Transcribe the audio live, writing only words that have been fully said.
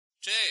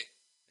Che,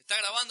 ¿está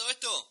grabando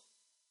esto?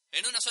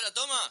 ¿En una sola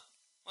toma?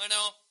 Bueno,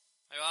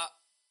 ahí va.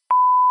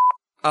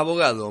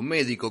 Abogado,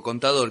 médico,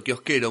 contador,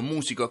 kiosquero,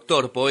 músico,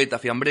 actor, poeta,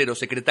 fiambrero,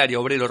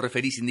 secretario, obrero,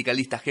 referí,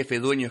 sindicalista, jefe,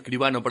 dueño,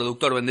 escribano,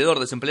 productor, vendedor,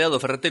 desempleado,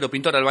 ferretero,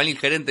 pintor, albañil,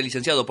 gerente,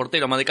 licenciado,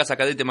 portero, ama de casa,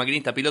 cadete,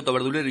 maquinista, piloto,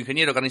 verdulero,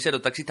 ingeniero,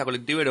 carnicero, taxista,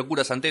 colectivero,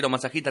 cura, santero,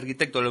 masajista,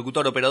 arquitecto,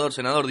 locutor, operador,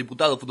 senador,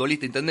 diputado,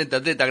 futbolista, intendente,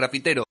 atleta,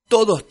 grafitero.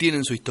 Todos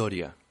tienen su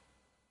historia.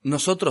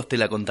 Nosotros te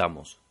la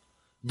contamos.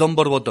 Don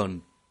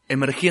Borbotón,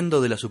 emergiendo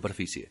de la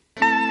superficie.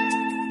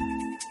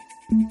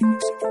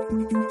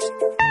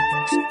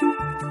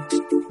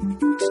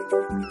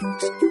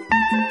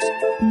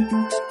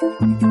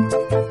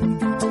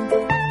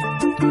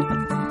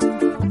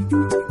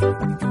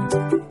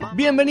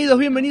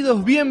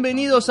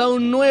 Bienvenidos a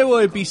un nuevo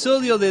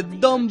episodio de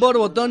Don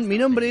Borbotón. Mi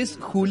nombre es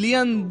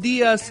Julián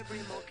Díaz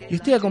y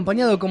estoy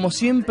acompañado como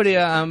siempre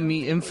a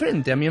mi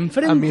enfrente,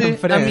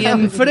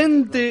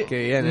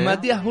 Qué bien,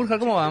 Matías Burja.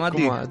 ¿Cómo va,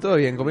 Mati? ¿Cómo va? Todo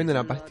bien, comiendo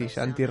una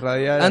pastilla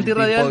antirradial,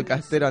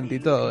 antipodcastero,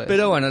 anti-todo.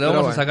 Pero bueno, lo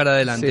vamos a sacar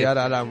adelante. Sí,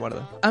 ahora la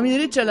muerdo. A mi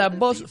derecha la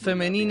voz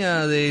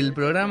femenina del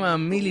programa,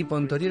 Mili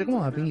Pontorier.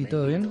 ¿Cómo va, Mili?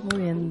 ¿Todo bien?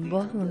 Muy bien,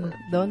 vos,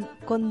 don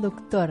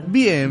conductor.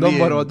 Bien, Don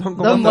bien. Borbotón,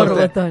 ¿cómo Don anda usted?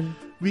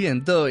 Borbotón.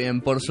 Bien, todo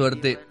bien, por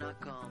suerte.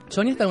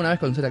 ¿Soñaste alguna vez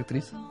con ser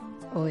actriz?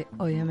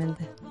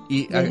 Obviamente.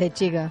 Y Desde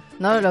chica.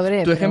 No lo logré.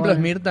 ¿Tu pero ejemplo es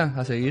bueno. Mirta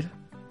a seguir?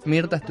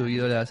 ¿Mirta es tu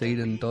ídola a seguir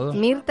en todo?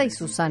 Mirta y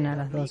Susana,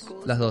 las dos.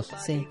 Las dos.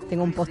 Sí,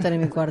 tengo un póster en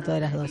mi cuarto de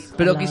las dos.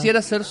 ¿Pero al lado.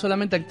 quisieras ser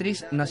solamente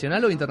actriz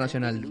nacional o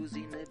internacional?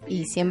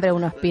 Y siempre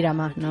uno aspira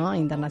más, ¿no?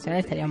 Internacional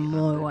estaría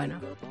muy bueno.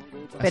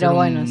 Hacer Pero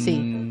bueno, un- sí.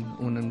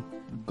 Un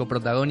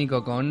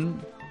coprotagónico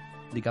con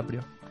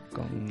DiCaprio,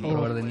 con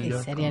Robert De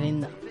Niro. Sería con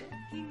lindo.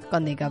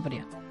 Con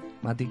DiCaprio.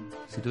 Mati,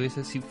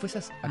 si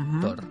fueses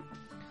actor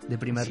de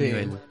primer Sí.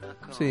 nivel,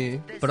 Sí.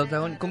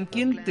 ¿con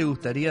quién te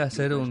gustaría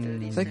hacer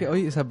un...? ¿Sabes que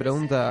hoy esa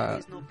pregunta...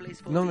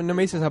 No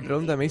me hice esa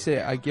pregunta, me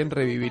dice ¿a quién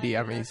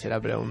reviviría? Me dice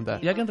la pregunta.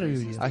 ¿Y a quién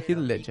revivirías? A Heath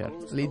Ledger.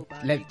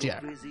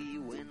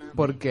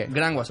 ¿Por qué?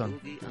 Gran guasón,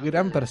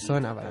 Gran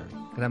persona para mí.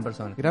 gran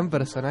persona. Gran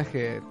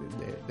personaje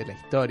de la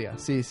historia.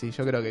 Sí,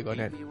 yo creo que con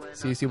él.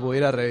 Sí, si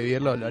pudiera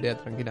revivirlo, lo haría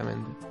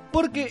tranquilamente.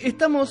 Porque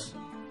estamos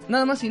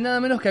nada más y nada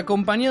menos que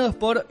acompañados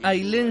por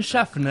Ailén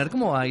Schaffner.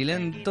 ¿Cómo va,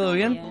 Ailén? ¿Todo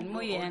bien?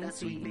 Muy bien,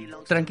 sí.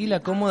 ¿Tranquila,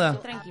 cómoda?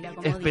 Tranquila,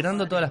 como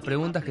 ¿Esperando dice. todas las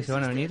preguntas que se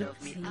van a venir?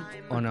 Sí,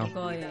 ¿O no? un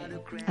poco de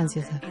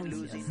Ansiosa.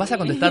 ansia. ¿Vas a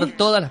contestar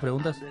todas las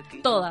preguntas?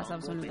 Todas,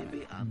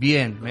 absolutamente.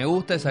 Bien, me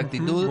gusta esa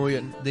actitud Muy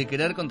bien. de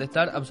querer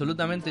contestar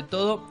absolutamente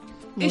todo.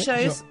 Ella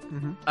es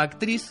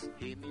actriz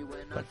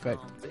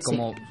Perfecto.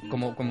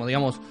 como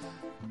digamos,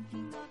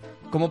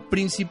 como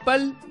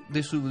principal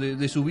de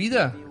su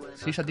vida.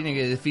 Si ella tiene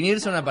que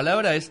definirse una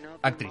palabra, es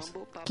actriz.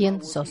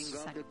 ¿Quién sos?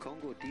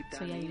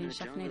 Soy Ailén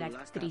Schaffner,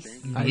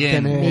 actriz. Ahí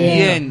Bien, tenés.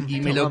 bien,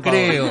 y me lo Toma,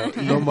 creo.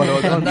 Pablo. Y Don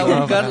Borbotón, anda a toma,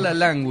 buscarla Pablo.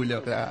 al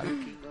ángulo. Claro.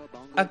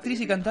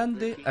 Actriz y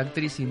cantante,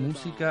 actriz y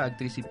música,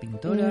 actriz y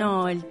pintora.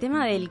 No, el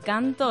tema del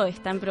canto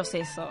está en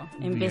proceso.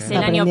 Empecé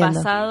Bien. el año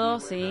Aprendiendo. pasado,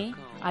 sí.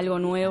 Algo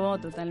nuevo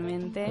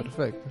totalmente.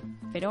 Perfecto.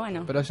 Pero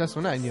bueno. Pero ya es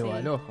un año, Sí.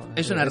 igual, ojo.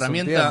 Es una un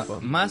herramienta tiempo.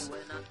 más.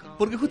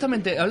 Porque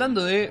justamente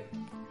hablando de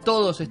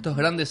todos estos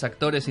grandes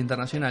actores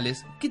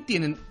internacionales, ¿qué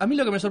tienen? A mí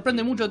lo que me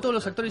sorprende mucho de todos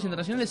los actores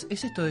internacionales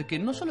es esto de que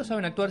no solo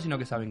saben actuar, sino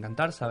que saben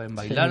cantar, saben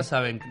bailar, Sí.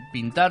 saben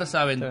pintar,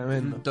 saben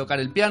Tremendo. tocar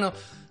el piano,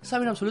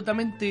 saben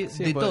absolutamente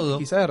Sí, de porque todo.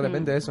 Quizás de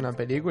repente ves una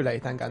película y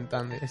están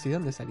cantando y decís,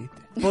 ¿dónde saliste?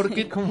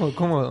 Porque, ¿Cómo porque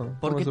cómo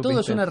todo es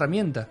supiste? una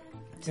herramienta.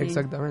 Sí.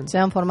 Exactamente. Se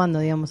van formando,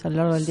 digamos, a lo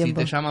largo del Si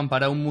tiempo. te llaman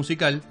para un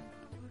musical,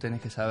 tenés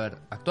que saber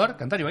actuar,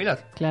 cantar y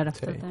bailar. Claro.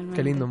 Sí. Totalmente.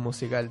 Qué lindo un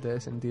musical, te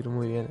debes sentir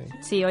muy bien ahí.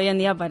 Sí, hoy en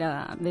día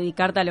para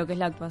dedicarte a lo que es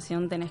la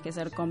actuación tenés que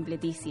ser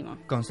completísimo.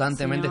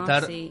 Constantemente Si no,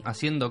 estar sí.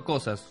 haciendo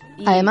cosas.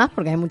 Y- Además,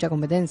 porque hay mucha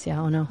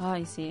competencia, ¿o no?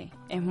 Ay, sí,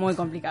 es muy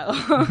complicado.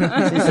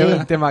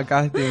 El tema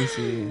castings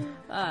y...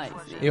 Ay,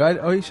 sí. Igual,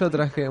 hoy yo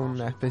traje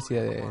una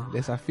especie de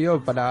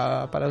desafío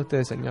para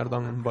usted, señor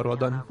Don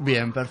Borbotón.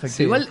 Bien, perfecto.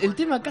 Sí. Igual el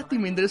tema casting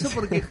me interesó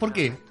porque, ¿por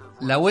qué?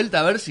 La vuelta,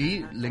 a ver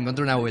si le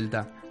encontré una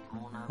vuelta.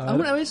 A ver.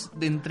 ¿Alguna vez,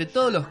 de entre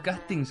todos los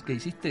castings que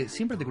hiciste,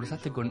 siempre te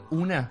cruzaste con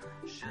una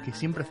que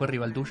siempre fue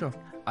rival tuyo?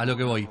 A lo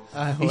que voy.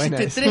 Ah, buena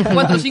Hiciste esa. 3,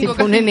 4, 5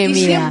 Tipo una castings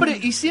y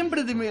enemidad.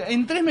 siempre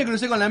en 3 me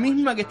crucé con la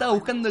misma que estaba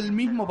buscando el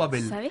mismo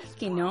papel. ¿Sabés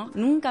que no?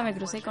 Nunca me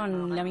crucé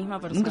con la misma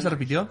persona. ¿Nunca se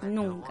repitió?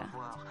 Nunca.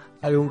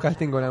 ¿Algún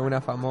casting con alguna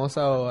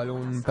famosa o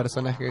algún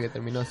personaje que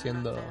terminó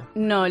siendo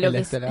No, lo el que,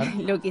 estelar?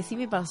 lo que sí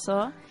me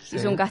pasó, Sí.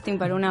 hice un casting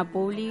para una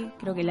publi,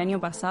 creo que el año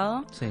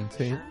pasado, Sí.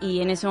 Sí,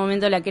 y en ese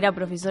momento la que era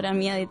profesora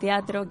mía de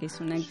teatro, que es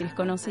una actriz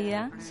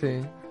conocida,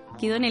 sí.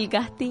 quedó en el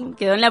casting,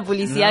 quedó en la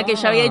publicidad No. que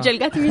yo había hecho el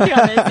casting y me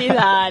iba a decir,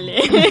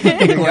 dale,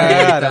 Qué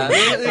cara.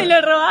 me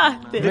lo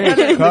robaste.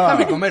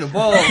 Déjame comer un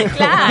poco.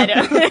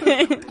 Claro.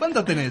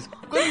 ¿Cuánto tenés?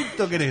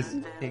 ¿Cuánto querés?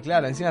 Y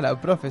claro, encima la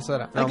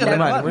profesora. Hay No, que muy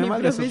renovar. mal, muy Mi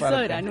mal de su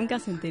profesora, parte. nunca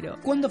se enteró.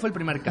 ¿Cuándo fue el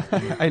primer casting?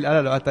 Ay,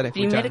 ahora lo va a estar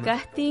escuchando. Primer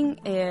casting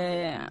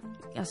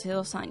hace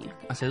 2 años,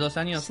 ¿Hace 2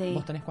 años? Sí.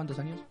 ¿Vos tenés cuántos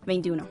años?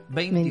 21.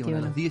 21. A 21.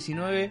 los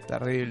 19.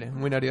 Terrible.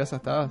 ¿Muy nerviosa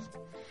estabas?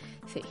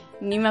 Sí,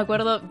 ni me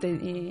acuerdo,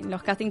 en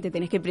los castings te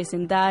tenés que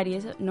presentar y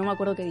eso, no me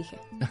acuerdo qué dije.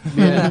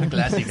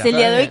 Clásica. Es el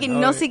día de hoy que Obvio.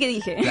 no sé qué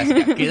dije.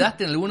 Clásica.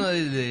 ¿Quedaste en alguno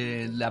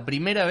de la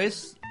primera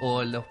vez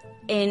o los...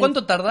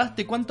 ¿Cuántos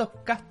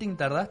casting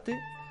tardaste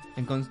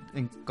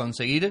en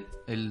conseguir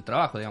el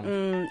trabajo, digamos?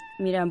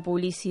 Mira, en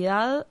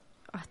publicidad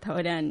hasta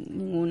ahora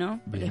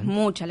ninguno. Bien. Es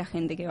mucha la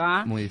gente que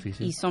va. Muy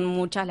difícil. Y son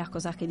muchas las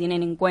cosas que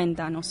tienen en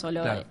cuenta, no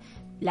solo Claro.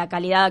 la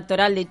calidad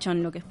actoral, de hecho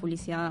en lo que es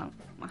publicidad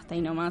hasta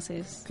ahí nomás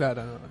es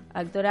Claro, no.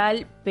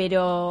 actoral,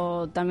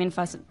 pero también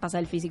pasa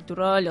el physique to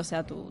role, o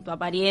sea, tu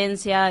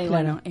apariencia, y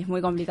Claro. bueno, es muy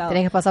complicado.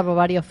 Tenés que pasar por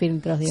varios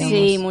filtros, digamos.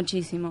 Sí,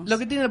 muchísimos. Lo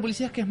que tiene la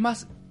publicidad es que es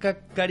más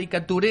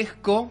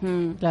caricaturesco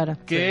Claro.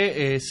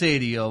 que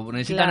serio.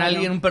 Necesitan Claro. a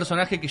alguien, un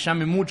personaje que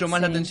llame mucho más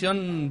la Sí.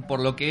 atención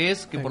por lo que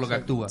es que por lo que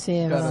Exacto. actúa. Sí,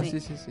 es Claro, verdad.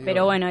 sí.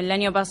 Pero bueno, el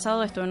año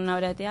pasado estuve en una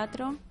obra de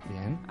teatro,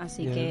 Bien.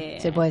 así Bien. que...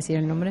 ¿Se puede decir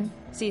el nombre?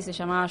 Sí, se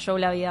llamaba Show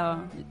La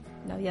Vida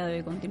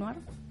Debe Continuar.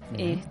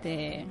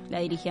 La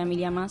dirigía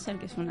Emilia Masser,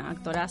 que es una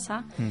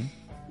actoraza.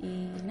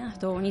 Y nada,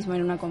 estuvo buenísimo,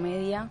 era una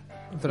comedia.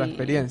 Otra Y-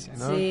 experiencia,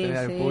 ¿no? Sí, Tener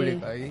al sí.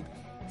 público ahí.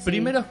 Sí.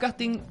 Primeros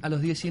casting a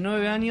los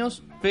 19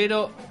 años,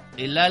 pero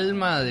el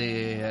alma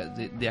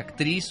de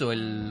actriz o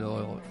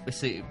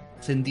ese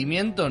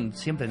sentimiento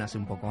siempre nace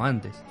un poco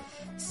antes.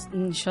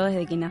 Yo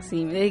desde que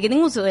nací, desde que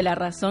tengo uso de la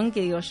razón,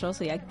 que digo yo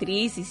soy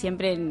actriz y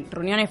siempre en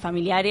reuniones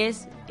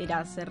familiares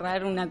era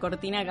cerrar una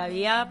cortina que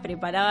había,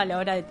 preparaba la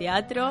obra de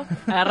teatro,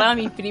 agarraba a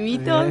mis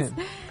primitos Bien.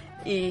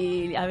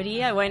 y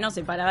abría, bueno,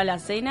 se paraba la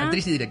cena.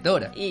 Actriz y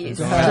directora. Y,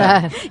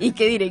 Claro. y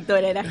qué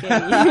directora era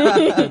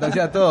heavy. Te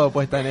hacía todo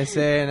puesta en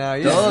escena.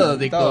 bien, Todo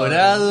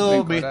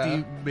decorado,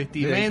 decorado.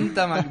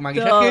 vestimenta,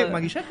 maquillaje. Todo.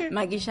 ¿Maquillaje?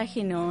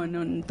 Maquillaje no,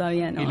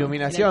 todavía no.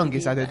 Iluminación, Era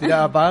quizás te chiquita.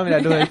 tiraba apagame la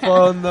luz del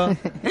fondo.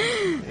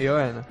 Y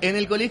bueno. En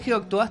el colegio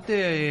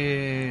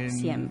actuaste en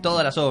Siempre.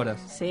 todas las obras.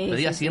 Sí,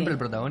 ¿Pedías sí, siempre sí. el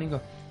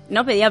protagónico?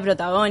 No pedía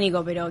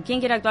protagónico, pero ¿quién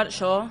quiere actuar?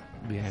 Yo.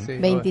 Bien. Sí,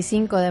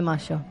 25 de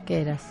mayo,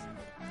 ¿qué eras?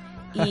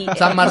 Y,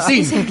 San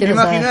Martín, Sí, quiero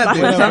imagínate,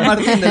 saber. San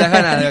Martín de las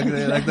ganas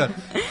del actor.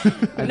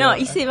 No,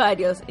 hice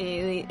varios.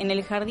 En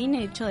el jardín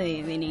hecho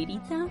de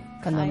negrita.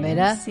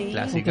 Candomberas, Sí.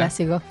 Clásica. un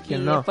clásico. Y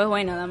 ¿Quién no? después,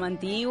 bueno, dama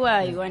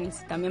antigua y bueno,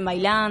 y también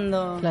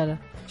bailando. Claro.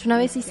 Yo una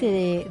vez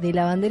hice de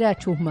la bandera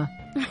chusma.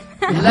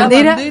 La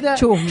bandera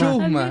chusma.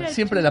 Bandera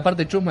Siempre la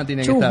parte chusma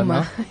tiene que estar,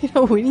 ¿no? Chusma.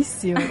 Era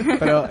buenísimo.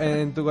 Pero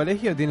en tu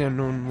colegio tienen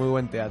un muy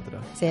buen teatro.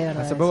 Sí, es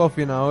verdad. Hace poco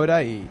fui a una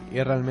obra y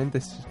realmente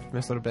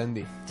me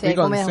sorprendí. Sí, Fui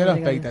con comedias cero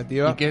musicales.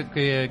 expectativa.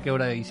 ¿Y qué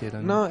obra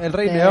hicieron? No, El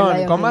Rey El León,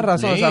 Lion con más King.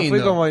 razón. O sea, fui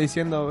Lindo. como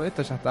diciendo,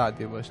 esto ya está,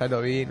 tipo, ya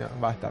lo vi, no,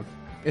 basta.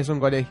 Es un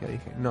colegio,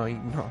 dije. No, Es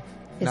nada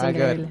que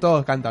increíble. ver.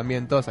 Todos cantan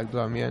bien, todos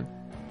actúan bien.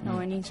 No,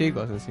 buenísimo.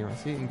 Chicos encima,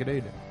 sí,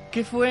 increíble.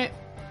 ¿Qué fue,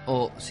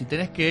 o si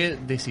tenés que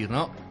decir,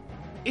 ¿no?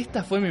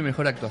 Esta fue mi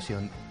mejor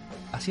actuación.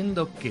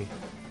 ¿Haciendo qué?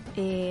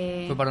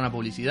 ¿Fue para una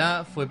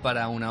publicidad? ¿Fue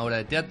para una obra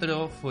de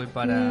teatro? ¿Fue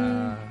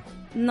para...?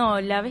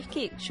 No, la vez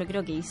que yo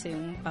creo que hice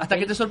un papel Hasta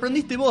que te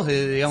sorprendiste vos,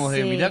 digamos,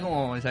 de Sí. mirá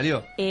cómo me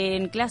salió.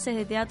 en clases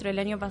de teatro el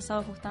año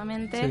pasado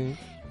justamente. Sí.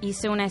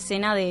 Hice una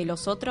escena de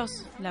Los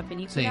Otros, la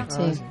película. Sí. Ah,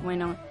 Sí.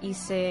 Bueno,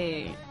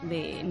 hice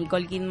de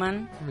Nicole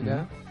Kidman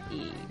Mirá.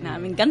 y nada,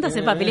 me encanta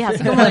hacer papeles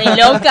así como de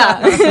loca.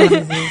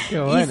 Qué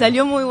bueno. Y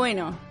salió muy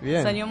bueno.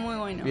 Bien. Salió muy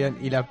bueno. Bien,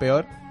 y la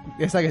peor,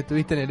 esa que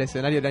estuviste en el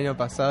escenario el año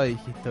pasado y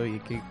dijiste,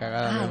 oye, qué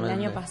cagada Ah, me el mandé".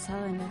 año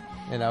pasado.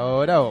 ¿En la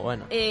obra o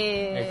bueno?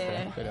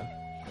 Extra, pero...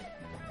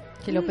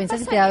 Que lo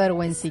pensás y te da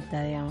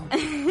vergüencita, digamos.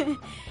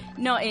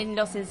 No, en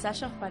los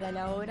ensayos para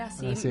la obra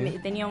sí, Ah, ¿sí?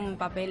 tenía un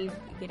papel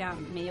que era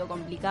medio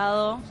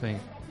complicado Sí.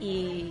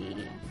 y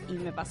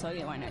me pasó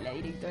que, bueno, la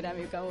directora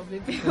me cagó de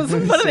pedos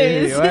un par de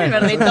Sí, veces, bueno. me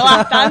retó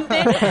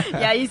bastante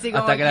y ahí sí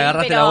como Hasta que le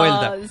agarraste pero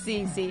la vuelta.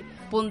 Sí, sí.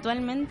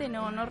 Puntualmente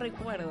no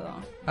recuerdo.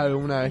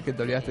 Alguna vez que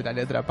te olvidaste la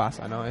letra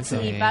pasa, ¿no?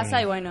 Eso, Sí,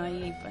 pasa y bueno,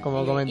 ahí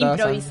como comentabas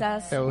improvisas.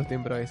 antes, te gusta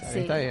improvisar. Sí.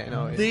 Está bien,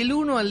 obvio. Del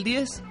 1 al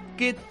 10,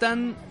 ¿qué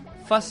tan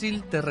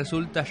fácil te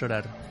resulta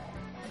llorar?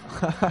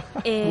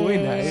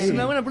 Buena, Es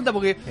una buena pregunta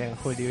porque Bien,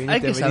 Juli, viniste,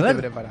 hay que viniste saber,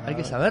 preparado. hay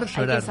que saber Hay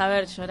llorar. que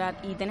saber llorar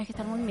y tenés que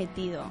estar muy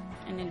metido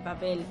en el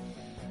papel.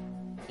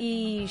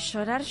 Y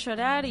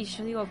llorar, y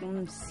yo digo que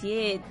un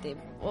 7,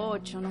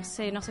 8, no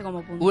sé cómo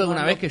puntuarlo. ¿Hubo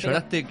alguna vez que pero-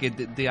 lloraste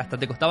que hasta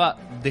te costaba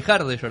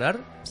dejar de llorar?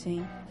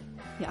 Sí,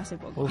 hace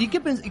poco. ¿Y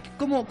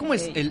cómo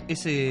es Sí.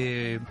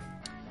 ese,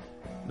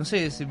 no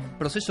sé, ese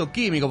proceso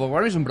químico? Porque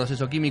para mí es un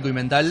proceso químico y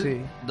mental Sí.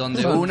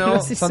 donde Son-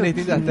 uno son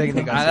distintas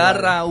técnicas.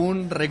 agarra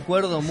un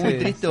recuerdo muy Sí,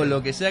 triste sí. o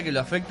lo que sea que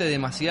lo afecte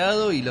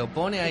demasiado y lo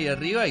pone ahí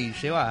arriba y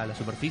lleva a la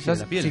superficie Yo, de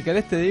la piel. si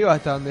querés te digo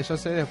hasta donde yo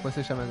sé, después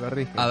ella me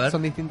corrige. A ver.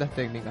 Son distintas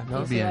técnicas, ¿no?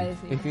 Eso Bien. iba a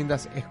decir.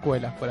 Distintas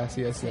escuelas, por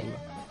así decirlo.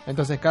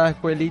 Entonces cada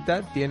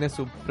escuelita tiene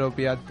su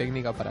propia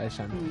técnica para el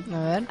llanto. Mm. A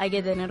ver. Hay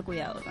que tener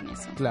cuidado con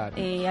eso. Claro.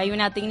 Hay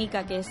una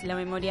técnica que es la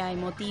memoria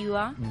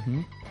emotiva,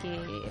 Ujú. que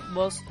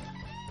vos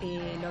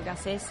lo que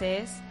haces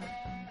es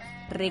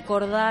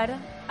recordar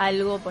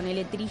algo,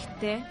 ponele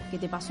triste, que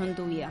te pasó en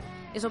tu vida.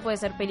 Eso puede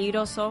ser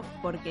peligroso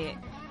porque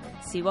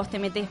si vos te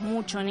metes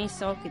mucho en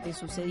eso que te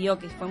sucedió,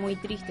 que fue muy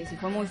triste, si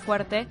fue muy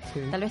fuerte,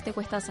 tal vez te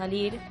cuesta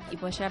salir y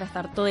podés llegar a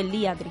estar todo el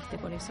día triste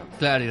por eso.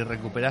 Claro, y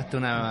recuperaste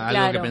algo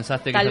Claro, que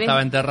pensaste que tal ya vez-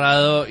 estaba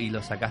enterrado y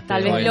lo sacaste Tal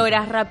de vez vuelta.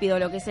 logras rápido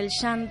lo que es el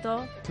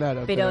llanto,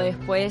 Claro, pero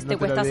después no te lo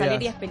cuesta salir y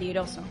olvidás. es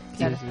peligroso.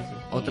 Sí, sí, sí.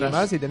 Otras- Y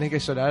más si tenés que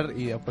llorar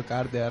y después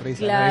cagarte de risa.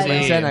 Claro. ¿no? Sí,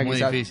 Esa escena es muy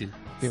quizás, difícil.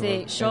 tipo,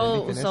 Sí, yo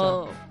 ¿entendiste en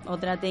uso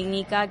otra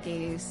técnica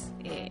que es...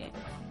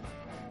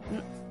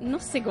 no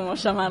sé cómo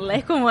llamarla,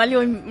 es como algo,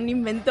 un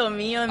invento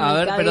mío en mi A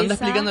ver, cabeza. pero anda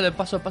explicándole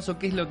paso a paso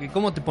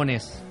cómo te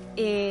pones.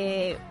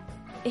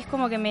 Es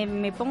como que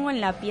me pongo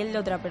en la piel de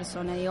otra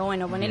persona. Digo,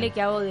 bueno, ponele Bien.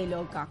 que hago de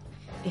loca.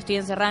 Estoy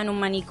encerrada en un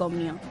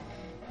manicomio.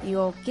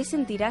 Digo, ¿qué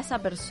sentirá esa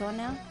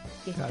persona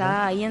que Claro.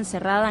 está ahí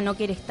encerrada, no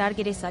quiere estar,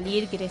 quiere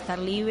salir, quiere estar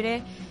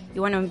libre? Y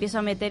bueno, me empiezo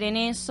a meter en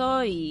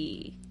eso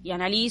y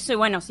analizo. Y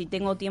bueno, si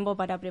tengo tiempo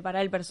para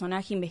preparar el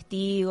personaje,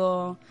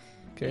 investigo.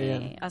 Qué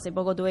bien. Hace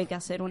poco tuve que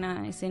hacer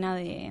una escena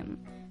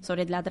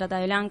sobre la trata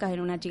de blancas,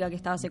 era una chica que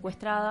estaba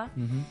secuestrada.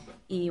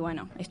 Y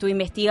bueno, estuve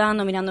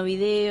investigando, mirando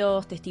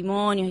videos,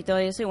 testimonios y todo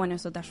eso, y bueno,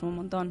 eso te ayuda un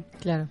montón.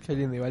 Claro. Qué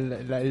lindo,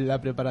 igual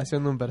la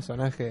preparación de un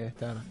personaje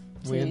está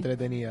muy Sí.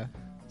 entretenida.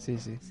 Sí,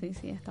 sí. Sí,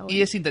 sí, está bueno.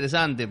 Y es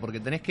interesante porque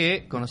tenés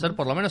que conocer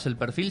por lo menos el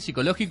perfil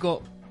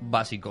psicológico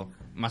básico.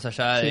 Más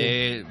allá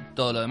de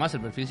todo lo demás,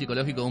 el perfil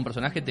psicológico de un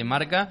personaje te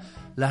marca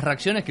las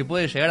reacciones que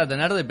puede llegar a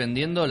tener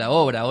dependiendo la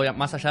obra.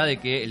 Más allá de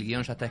que el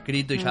guión ya está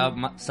escrito y ya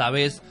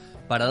sabés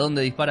para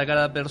dónde dispara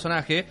cada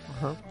personaje,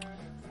 Ajá.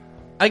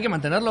 hay que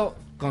mantenerlo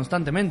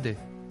constantemente.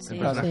 Sí, El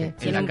personaje, sí. en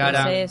Tiene la un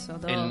cara, proceso,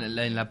 todo.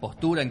 en la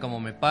postura, en cómo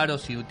me paro,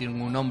 si tiene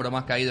un hombro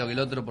más caído que el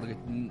otro, porque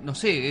no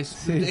sé, es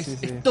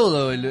Sí.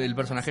 todo el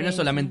personaje, no es Sí.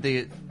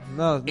 solamente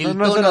No, el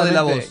no tono de la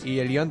solamente- voz. Y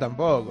el guión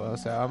tampoco, o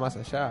sea, va más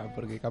allá.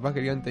 Porque capaz que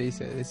el guión te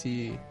dice,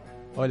 decí,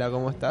 hola,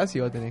 ¿cómo estás? Y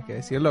vos tenés que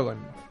decirlo con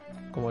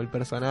como el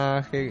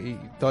personaje y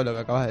todo lo que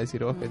acabas de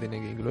decir vos que tiene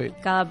que incluir.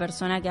 Cada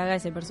persona que haga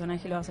ese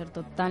personaje lo va a hacer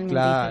totalmente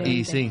Claro. Y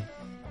diferente. sí.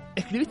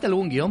 ¿Escribiste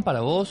algún guión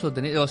para vos? O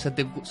sea,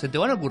 ¿se te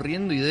van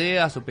ocurriendo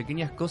ideas o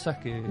pequeñas cosas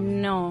que...?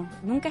 No,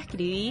 nunca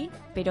escribí,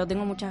 pero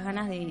tengo muchas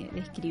ganas de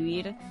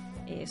escribir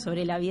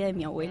sobre la vida de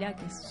mi abuela,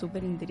 que es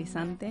súper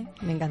interesante.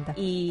 Me encanta.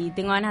 Y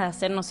tengo ganas de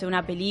hacer, no sé,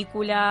 una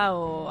película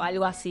o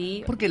algo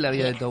así. ¿Por qué la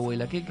vida de tu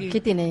abuela? ¿Qué tiene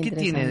de ¿qué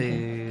tiene interesante?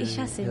 de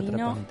Ella se de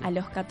vino atrapante? a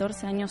los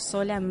 14 años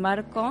sola en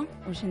barco,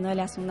 huyendo de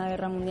la Segunda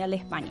Guerra Mundial de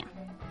España.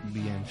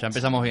 Bien, ya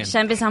empezamos bien.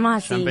 Ya empezamos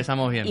así. Ya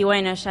empezamos bien. Y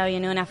bueno, ella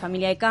viene de una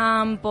familia de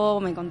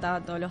campo, me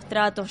contaba todos los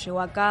tratos,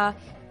 llegó acá,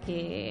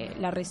 que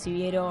la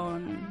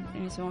recibieron,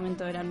 en ese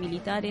momento eran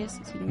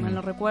militares, si mal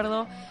no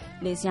recuerdo,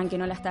 le decían que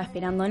no la estaba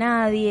esperando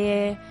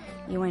nadie,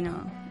 y bueno,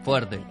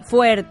 Fuerte.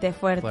 fuerte,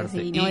 Fuerte.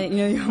 sí, Y- no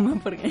digo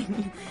más porque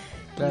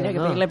Claro, tendría que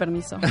no. pedirle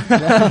permiso. Está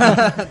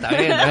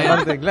bien, está bien.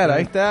 Aparte, claro,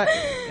 ahí está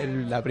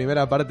la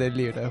primera parte del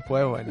libro.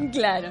 Después, bueno,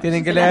 Claro.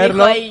 tienen que se las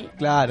leerlo. dejo ahí.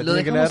 Claro, Lo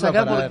tienen que dejamos leerlo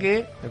acá para ver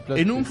porque el plot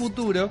en un twist.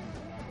 futuro,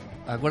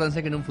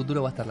 acuérdense que en un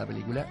futuro va a estar la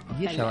película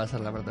y ella Dale. va a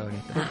ser la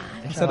protagonista.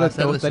 Ella Hacer- va a ¿te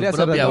ser de gustaría su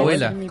hacer de propia tu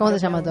abuela. Mi ¿Cómo se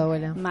propia llama tu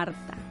abuela?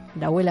 Marta.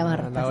 La abuela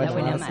Marta. La La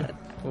abuela Marta. Marta.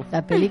 Uf.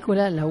 La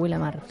película La abuela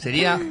Marta.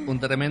 Sería un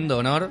tremendo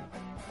honor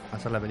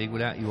hacer la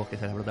película y vos que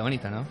seas la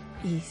protagonista, ¿no?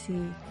 Y sí,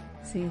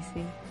 sí.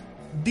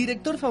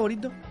 ¿Director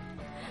favorito?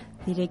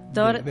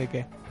 Director, ¿De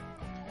qué?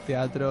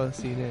 Teatro,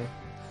 cine.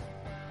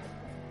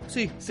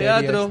 Sí, Series,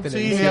 teatro, sí.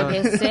 televisión. de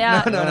lo que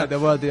sea, No, te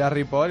puedo tirar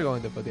Ripoll como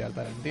te puedo tirar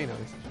Tarantino.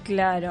 qué sé yo.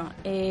 claro.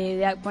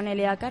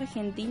 Ponele de acá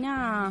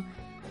Argentina,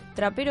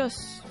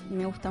 Traperos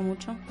me gusta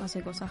mucho,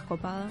 hace cosas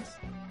copadas.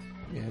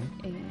 Bien.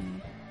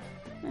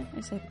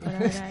 Ese es para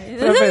ver.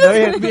 Trapero,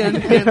 bien,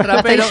 Bien, bien,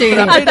 trapero, llegué.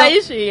 trapero. Hasta ahí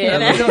llegué.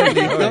 Trapero,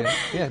 listo.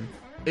 Bien.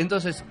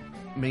 Entonces,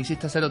 me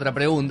hiciste hacer otra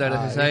pregunta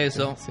gracias Ah, a ¿viste?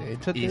 eso. Sí,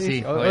 yo te Y dije,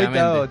 sí, hoy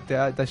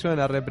obviamente. te ayudan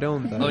a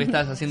repreguntar. Hoy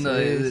estás haciendo Sí,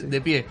 de, sí.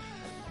 de pie.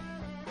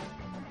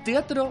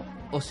 ¿Teatro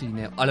o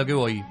cine? A lo que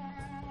voy.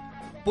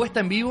 ¿Puesta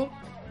en vivo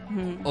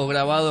o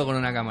grabado con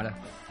una cámara?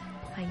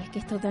 Ay, es que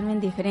es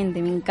totalmente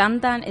diferente. Me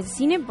encantan. El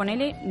cine,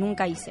 ponele,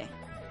 nunca hice.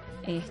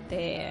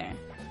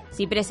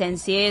 Sí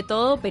presencié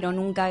todo, pero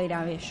nunca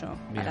grabé yo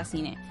Bien. para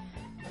cine.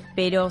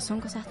 Pero son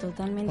cosas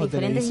totalmente O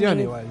diferentes. televisión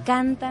Me igual.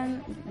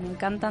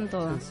 encantan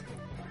todas.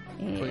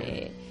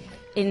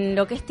 En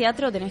lo que es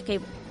teatro tenés que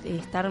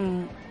estar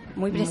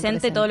muy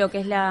presente, todo lo que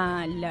es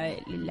la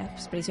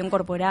expresión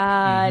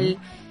corporal,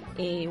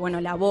 bueno,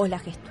 la voz, la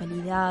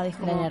gestualidad. Es La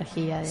como-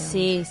 energía, digamos.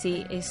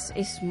 Sí,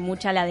 es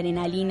mucha la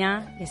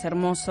adrenalina, es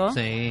hermoso,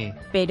 Sí.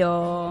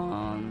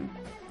 pero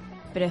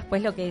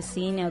después lo que es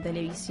cine o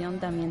televisión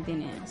también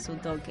tiene su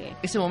toque.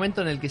 Ese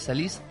momento en el que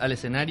salís al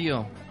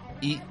escenario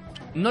y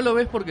no lo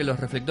ves porque los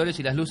reflectores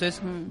y las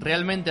luces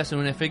realmente hacen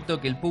un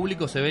efecto que el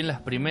público se ve en las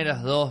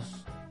primeras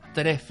 2,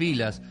 3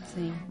 filas.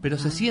 Sí. Pero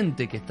se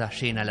siente que está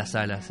llena la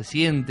sala, se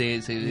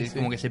siente, Sí.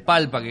 como que se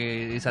palpa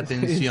que esa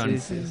tensión.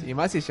 Sí. Y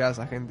más si llevas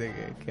a gente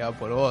que va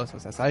por vos. O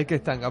sea, sabés que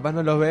están, capaz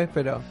no los ves,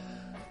 pero.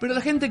 Pero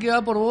la gente que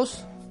va por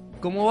vos,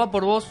 como va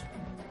por vos,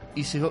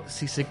 y si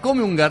se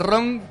come un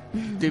garrón,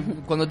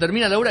 cuando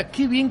termina la obra,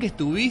 qué bien que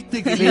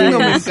estuviste, qué lindo,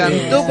 me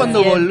encantó Sí, cuando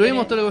siempre.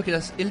 volvemos, todo lo que vos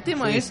quieras. El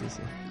tema Sí, es sí, sí.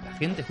 la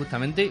gente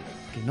justamente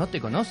que no te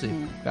conoce.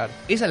 Claro.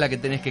 Esa es la que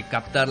tenés que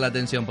captar la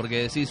atención,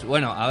 porque decís,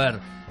 bueno, a ver,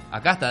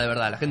 acá está de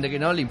verdad, la gente que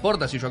no le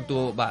importa si yo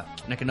actúo,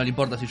 no es que no le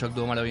importa si yo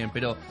actúo mal o bien,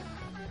 pero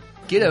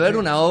quiere ver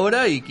una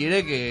obra y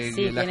quiere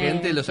que la tiene-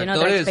 gente, los tiene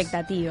otra actores...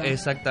 expectativa.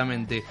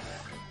 Exactamente.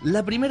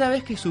 La primera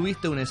vez que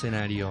subiste a un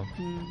escenario,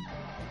 Mm.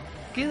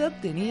 ¿qué edad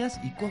tenías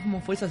y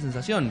cómo fue esa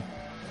sensación?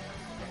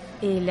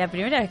 La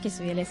primera vez que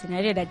subí al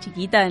escenario era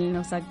chiquita en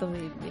los actos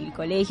del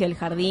colegio, el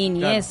jardín y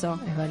Claro. eso.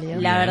 Es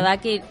válido. La Bien. verdad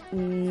que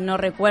no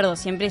recuerdo,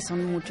 siempre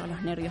son muchos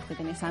los nervios que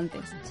tenés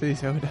antes. Sí,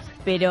 seguro.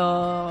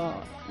 Pero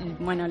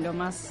bueno, lo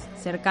más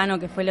cercano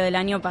que fue lo del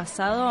año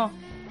pasado,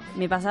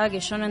 me pasaba que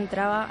yo no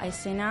entraba a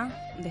escena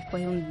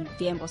después de un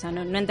tiempo, o sea,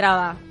 no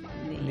entraba.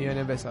 Ni bien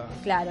empezaba.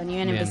 Claro, ni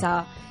bien Bien.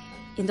 empezaba.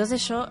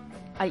 Entonces yo,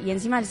 y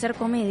encima al ser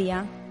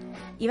comedia,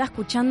 iba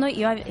escuchando,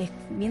 iba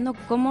viendo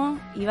cómo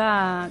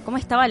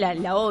estaba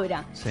la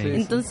obra. Sí.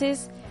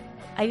 Entonces,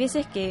 hay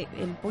veces que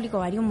el público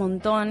varía un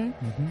montón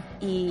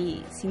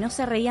y si no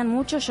se reían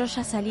mucho, yo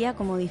ya salía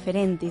como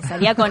diferente,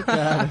 salía con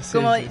Claro, sí,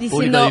 como sí. Público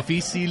diciendo,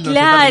 difícil, no se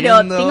está claro,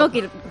 riendo. tengo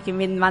que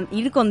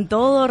ir con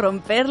todo,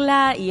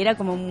 romperla, y era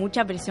como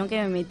mucha presión que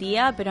me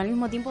metía, pero al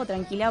mismo tiempo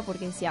tranquila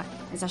porque decía,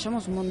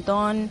 ensayamos un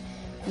montón,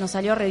 nos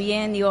salió re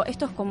bien, digo,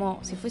 esto es como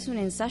si fuese un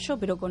ensayo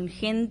pero con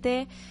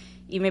gente,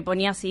 y me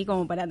ponía así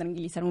como para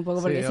tranquilizarme un poco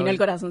Sí, porque si no obvio. el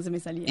corazón se me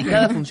salía. Y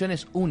cada función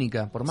es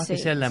única, por más que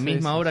Sí. sea la Sí,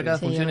 misma sí, obra, sí. cada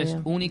Sí, función es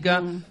obvio. única,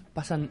 Mm.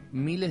 pasan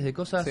miles de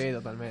cosas. Sí,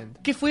 totalmente.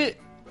 ¿Qué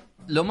fue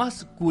lo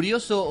más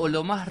curioso o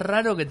lo más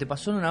raro que te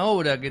pasó en una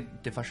obra? Que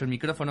te falló el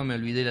micrófono, me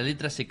olvidé la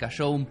letra, se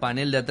cayó un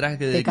panel de atrás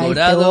de Te caíste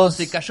decorado, vos.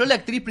 se cayó la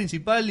actriz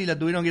principal y la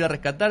tuvieron que ir a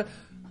rescatar.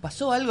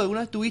 ¿Pasó algo?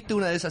 ¿Alguna vez tuviste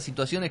una de esas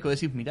situaciones que vos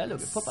decís, mirá lo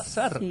que fue a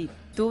pasar? Sí,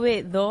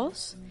 tuve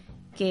dos,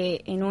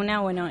 que en una,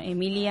 bueno,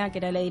 Emilia, que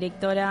era la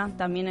directora,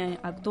 también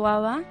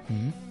actuaba,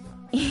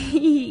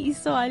 y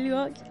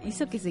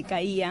hizo que se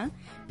caía,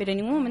 pero en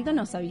ningún momento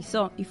nos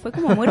avisó, y fue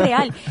como muy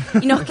real.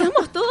 Y nos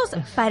quedamos todos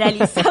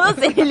paralizados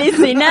en el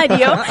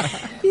escenario.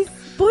 Y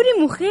pobre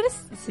mujer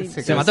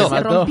Se mató. se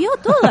rompió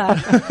toda.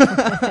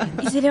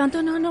 Y se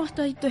levantó, no,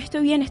 estoy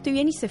bien,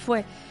 y se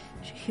fue.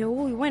 Yo dije,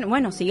 uy,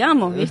 bueno,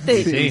 sigamos,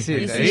 ¿viste? Sí, sí, Y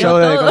el siguió show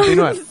debe todo.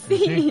 continuar.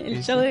 Sí,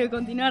 el show debe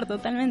continuar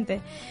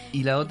totalmente.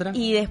 ¿Y la otra?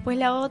 Y después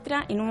la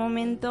otra, en un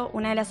momento,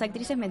 una de las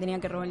actrices me tenía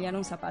que revolear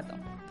un zapato.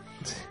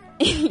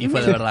 Y fue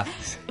de verdad.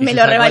 Y Me se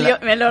lo, sacó revolvió,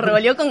 la- me lo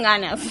revolvió con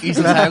ganas. Y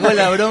se sacó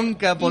la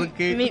bronca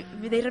porque...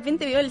 De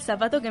repente veo el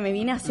zapato que me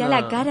viene hacia No.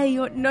 la cara y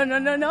digo, no.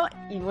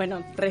 Y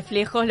bueno,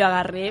 reflejos lo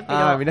agarré, pero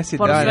Ah, mirá si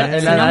por te daba suerte, en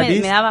si la no me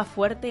nariz. daba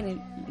fuerte en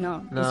el...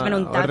 No, No, encima era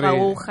un taco, horrible.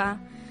 aguja.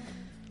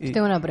 Y- Yo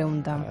tengo una a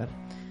pregunta. ver.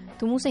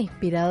 ¿Tu musa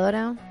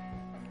inspiradora?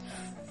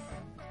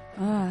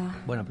 Ah,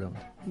 Buena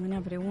pregunta. buena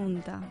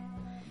pregunta.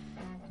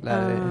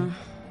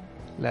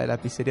 La de la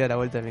pizzería de la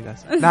vuelta de mi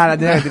casa. No, la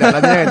tenía que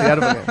tirar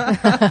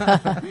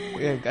porque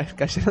bien,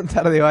 cayeron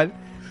tarde igual,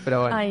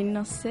 pero bueno. Ay,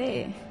 no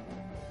sé.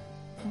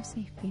 Musa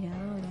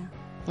inspiradora.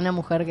 Una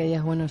mujer que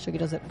digas, bueno, yo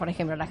quiero ser... Por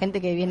ejemplo, la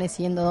gente que viene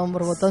siguiendo Don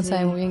Borbotón Sí.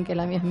 sabe muy bien que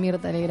la mía es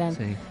Mirta Legrand.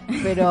 Sí.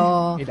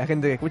 Pero Y la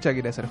gente que escucha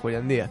quiere ser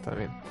Julián Díaz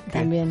también.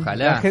 también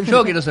Ojalá. La gente-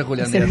 Yo quiero ser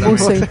Julián es el Díaz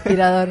también. muso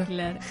inspirador.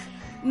 Claro.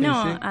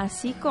 No, sí.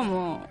 así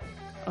como,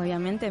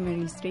 obviamente,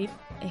 Meryl Streep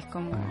es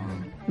como...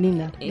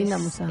 Linda, es, linda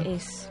musa.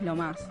 Es lo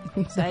más. O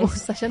La sea, es-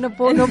 musa, ya no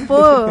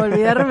puedo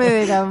olvidarme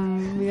de la...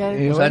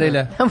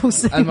 Musarela. La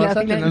musarela,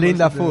 Almorzaste, claro. ¿no?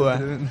 Linda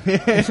fuga.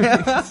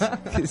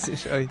 Qué sé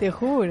yo, ¿viste? Te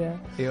juro.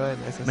 Y bueno,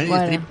 eso sí. Meryl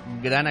Bueno. Streep,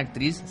 gran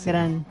actriz.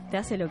 Gran. te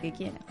hace lo que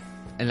quieras.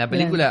 En la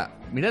película,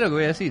 mirá lo que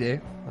voy a decir,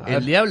 A ver.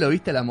 El diablo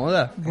viste a la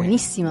moda.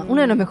 Buenísima.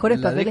 Uno de los mejores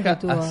La papeles deja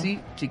que tuvo. así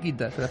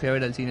chiquita. Yo la fui a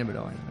ver al cine,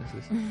 pero bueno, eso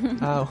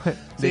es. Ah, bueno.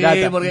 Sí,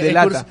 De porque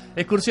lata.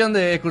 excursión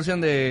de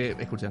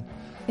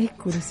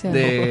Excursión. de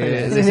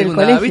Desde el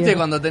secundaria. colegio. ¿Viste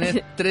cuando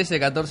tenés 13,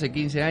 14,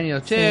 15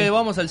 años? Che, Sí.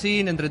 vamos al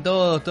cine entre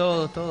todos,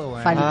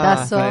 bueno.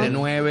 Faltazo. Ah, De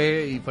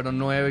 9 y fueron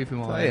 9 y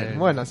fuimos a Está ver. bien.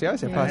 Bueno, sí, a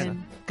veces Bien. pasa.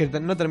 Que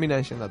no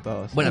terminan yendo a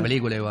todos. Buena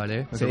película igual,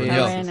 Me Sí.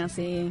 sorprendió. Está bueno,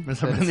 sí. Me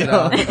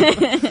sorprendió.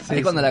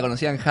 Es cuando la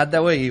conocían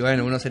Hathaway y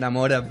bueno, uno se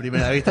enamora a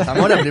primera vista. Se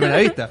enamora a primera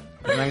vista.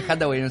 Van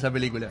Hathaway en esa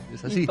película.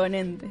 Es así.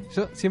 Imponente.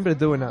 Yo siempre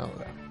tuve una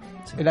duda.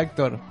 El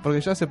actor. Porque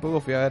yo hace poco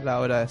fui a ver la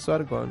obra de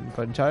Suar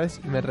con Chávez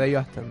y me reí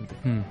bastante.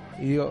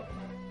 Mm. Y digo,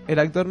 el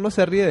actor no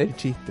se ríe del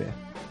chiste.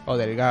 O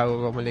del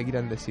gago, como le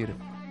quieran decir.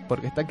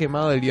 Porque está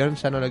quemado el guión,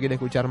 ya no lo quiere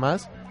escuchar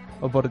más.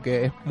 O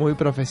porque es muy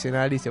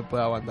profesional y se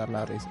puede aguantar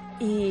la risa.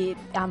 Y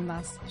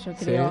ambas, yo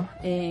creo.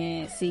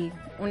 Sí,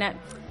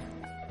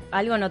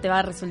 algo no te va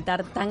a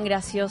resultar tan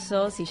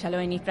gracioso si ya lo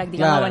venís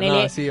practicando. Claro,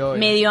 Ponele no, sí, obvio.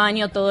 medio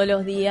año todos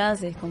los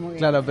días, es como que...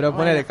 Claro, pero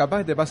bueno, ponele, capaz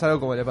que te pasa algo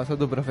como le pasó a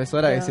tu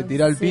profesora que Pero se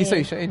tiró al sí. piso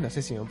y yo no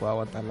sé si me puedo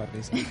aguantar la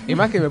risa. Y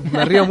más que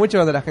me río mucho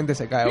cuando la gente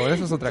se cae. Bueno,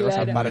 eso es otra cosa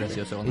Claro. aparte.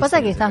 Gracioso. cuando Pasa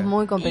se que estás cae.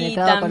 muy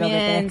compenetrado con lo que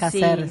tenés que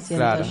también, hacer, sí.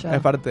 siento Claro, yo. es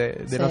parte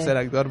de no Sí. ser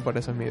actor, por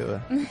eso es mi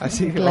duda.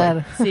 Así que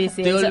Claro. Sí,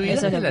 sí, ¿Te eso olvidaste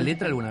es de lo la que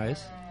letra alguna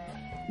vez?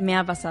 me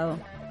ha pasado.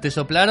 ¿Te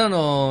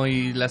soplaron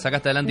y la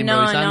sacaste adelante No,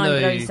 improvisando?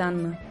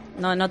 improvisando.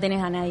 No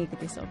tenés a nadie que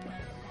te sople.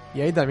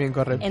 Y ahí también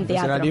corre el En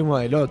profesionalismo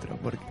del otro.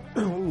 Porque,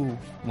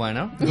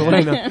 Bueno.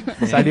 bueno,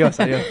 salió.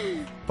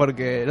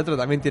 Porque el otro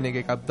también tiene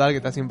que captar que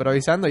estás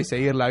improvisando y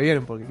seguirla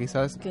bien, porque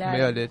quizás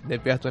Claro. medio le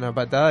pegaste una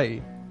patada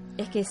y...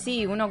 Es que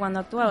sí, uno cuando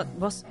actúa,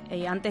 vos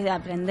antes de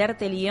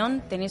aprenderte el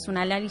guión tenés un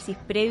análisis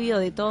previo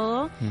de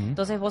todo,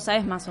 entonces vos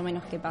sabes más o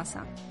menos qué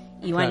pasa.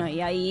 Y bueno, Claro.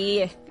 y ahí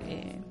es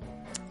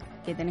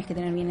que tenés que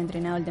tener bien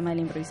entrenado el tema de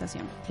la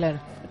improvisación, Claro.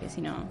 porque si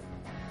no...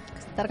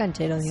 Estar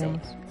canchero, digamos.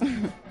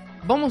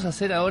 Vamos a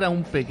hacer ahora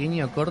un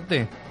pequeño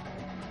corte.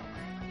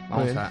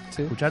 Vamos Muy bien, a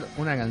sí. escuchar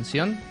una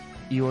canción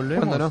y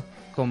volvemos ¿Cuándo no?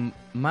 con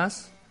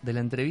más de la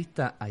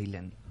entrevista a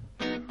Ailén.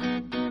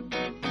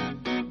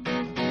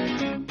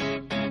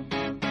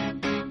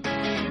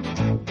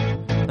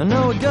 I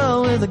know a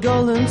girl with a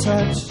golden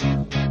touch.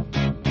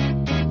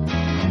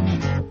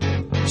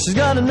 She's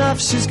got enough,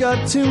 she's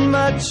got too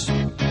much.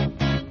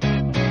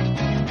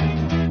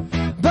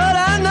 But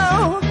I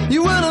know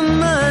you wouldn't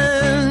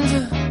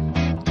mind.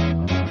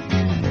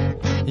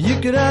 You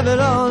could have it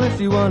all if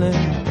you wanted.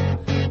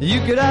 You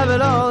could have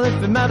it all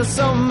if it matters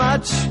so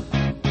much.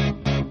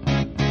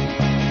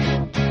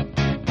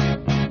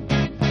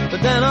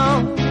 But then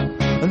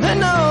they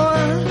know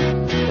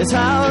it's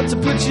how to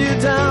put you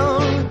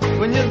down.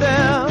 When you're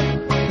there,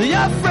 they're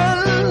your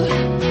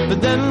friend.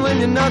 But then when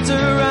you're not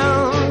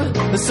around,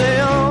 they say,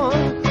 oh,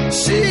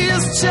 she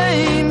has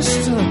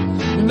changed.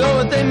 You know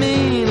what they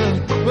mean?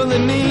 Well, they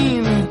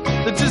mean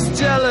they're just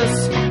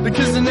jealous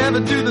because they never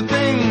do the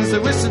things they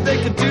wish that they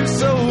could do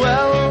so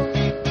well.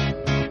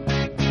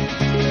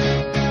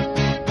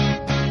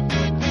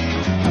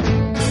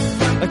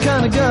 A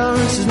kind of girl,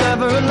 she's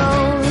never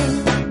alone.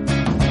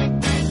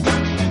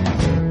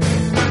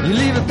 You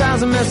leave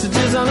 1,000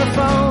 messages on her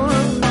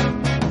phone,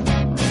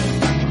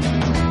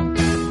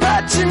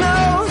 but you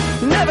know,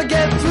 you never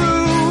get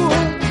through.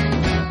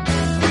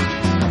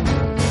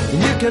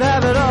 You could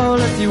have it all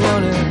if you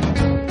wanted,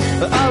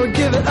 but I would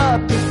give it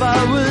up if I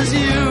was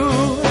you.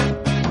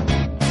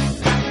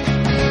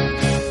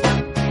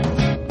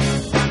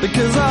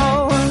 Because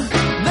all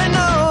they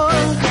know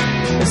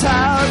is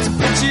how to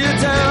put you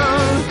down.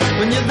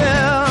 When you're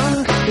there,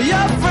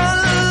 your friend.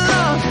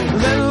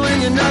 Then when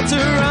you're not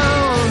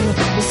around,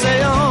 they say,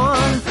 oh,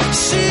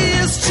 she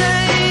has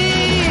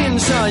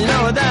changed. Oh, you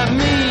know what that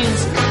means?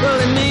 Well,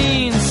 it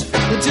means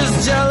they're just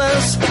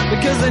jealous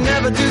because they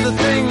never do the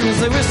things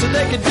they wish that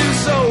they could do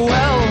so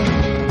well.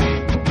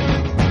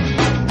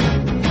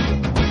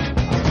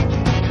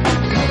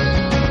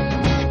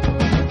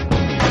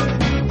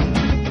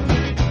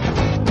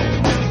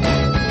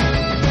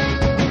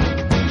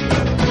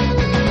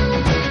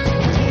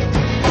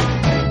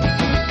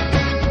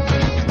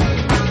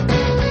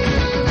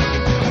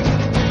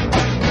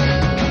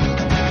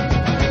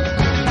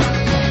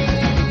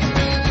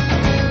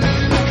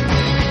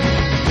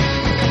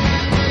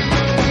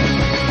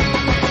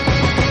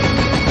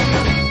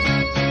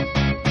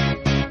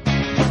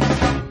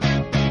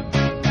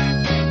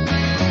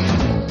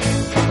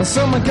 I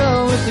saw my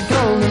girl with the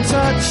golden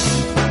touch.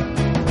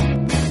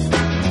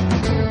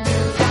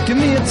 Give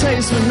me a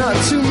taste, but not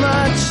too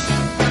much.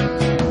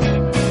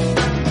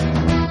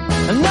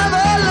 I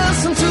never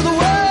listen to the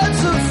words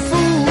of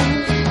fools.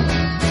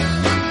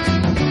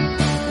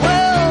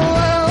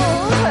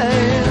 Well,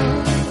 hey,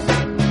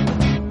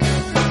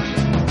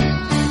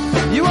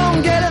 you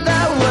won't get it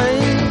that way.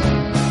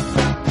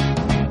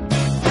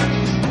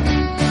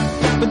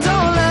 But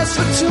don't ask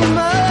for too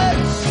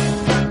much.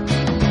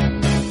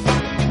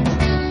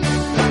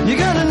 You're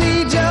gonna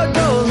need your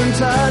golden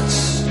touch.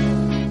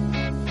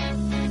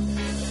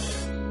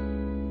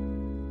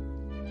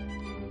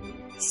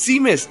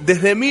 Simes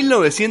desde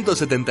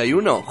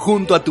 1971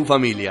 junto a tu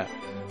familia.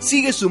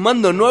 Sigue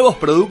sumando nuevos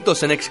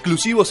productos en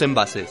exclusivos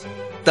envases.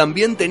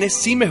 También tenés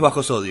Simes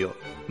bajo sodio.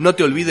 No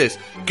te olvides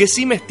que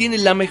Simes tiene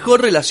la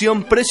mejor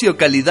relación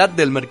precio-calidad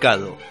del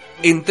mercado.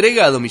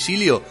 Entrega a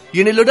domicilio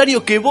y en el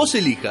horario que vos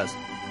elijas.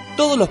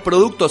 Todos los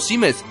productos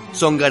Simes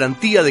son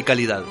garantía de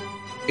calidad.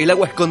 El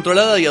agua es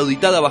controlada y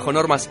auditada bajo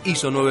normas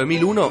ISO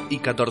 9001 y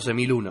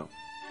 14001.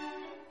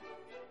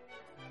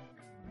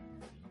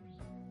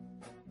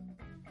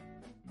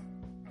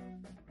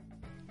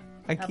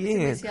 ¿A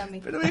quién?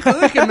 Pero viejo,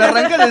 déjenme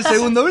arrancar el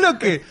segundo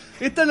bloque.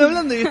 Están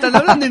hablando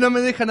y no me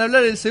dejan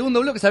hablar el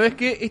segundo bloque. ¿Sabés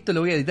qué? Esto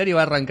lo voy a editar y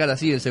va a arrancar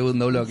así el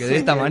segundo bloque. De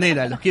esta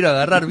manera. Los quiero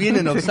agarrar bien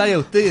en offside a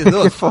ustedes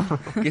dos.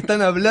 Que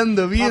están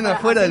hablando bien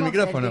afuera del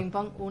micrófono. Ping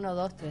pong 1,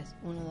 2, 3.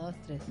 1, 2,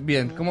 3.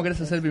 Bien, ¿cómo querés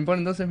hacer el ping-pong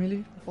entonces,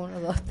 Mili? 1,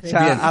 2, 3. Ya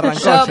Bien, arrancó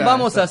ya ya.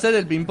 vamos a hacer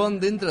el ping-pong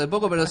dentro de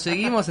poco, pero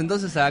seguimos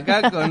entonces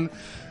acá con...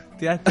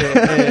 Tiraste,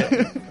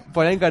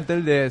 poné en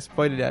cartel de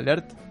spoiler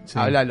alert. Sí.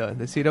 Háblalo,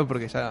 decilo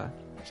porque ya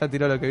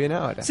tiró lo que viene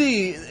ahora.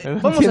 Sí, No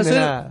vamos a entiende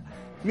hacer... nada.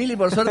 Mili,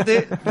 por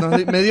suerte,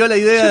 me dio la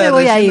idea Yo me de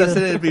voy a recién ir.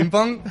 hacer el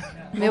ping-pong.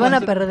 Me Vamos van a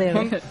hacer perder.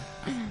 ping-pong.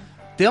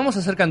 Te vamos a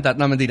hacer cantar.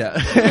 No, mentira.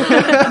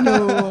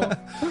 No.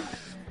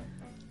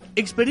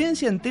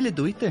 ¿Experiencia en tele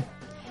tuviste?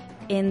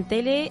 En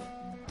tele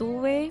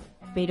tuve,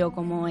 pero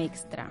como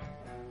extra.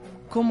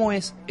 ¿Cómo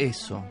es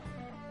eso?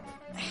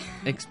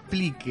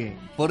 Explique.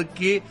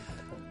 Porque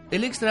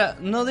el extra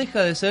no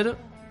deja de ser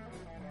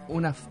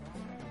una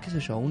qué sé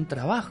yo, un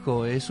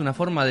trabajo, es una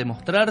forma de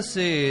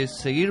mostrarse,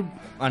 seguir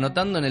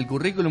anotando en el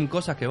currículum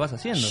cosas que vas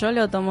haciendo. Yo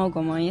lo tomo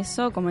como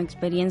eso, como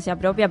experiencia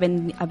propia.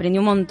 Aprendí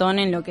un montón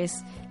en lo que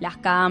es las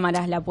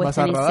cámaras, la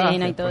puesta Vas a en rodaje,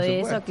 escena y todo por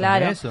eso, supuesto.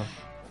 claro. Eso.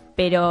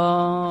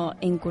 Pero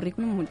en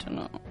currículum mucho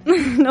no.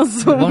 No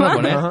 ¿Vos no suma.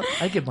 ponés? Ajá.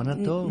 Hay que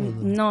poner todo.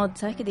 No,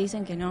 ¿sabes que te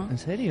dicen que no? ¿En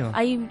serio?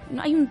 Hay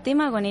un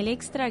tema con el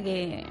extra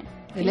que...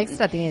 El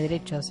extra tiene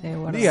derechos,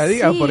 guarda.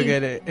 Diga, Sí, porque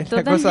es la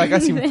totalmente. cosa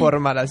casi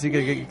informal, así que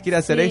el que quiera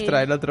hacer Sí.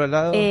 extra del otro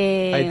lado,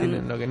 Eh, ahí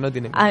tienen lo que no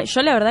tienen.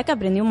 Yo la verdad que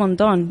aprendí un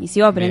montón y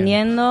sigo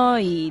aprendiendo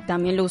y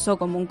también lo uso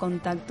como un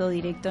contacto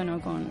directo, ¿no?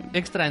 Con...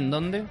 ¿Extra en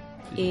dónde?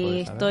 Si se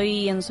puede saber.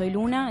 Estoy en Soy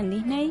Luna, en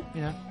Disney.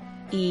 Mirá.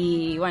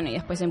 Y bueno, y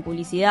después en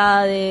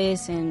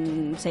publicidades,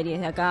 en series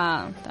de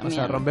acá O también.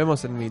 sea,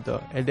 rompemos el mito.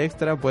 El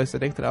extra puede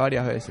ser extra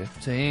varias veces.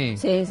 Sí.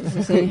 Sí, sí,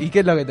 sí. sí. ¿Y qué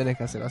es lo que tenés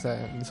que hacer? O sea,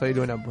 Soy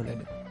Luna,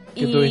 ponele.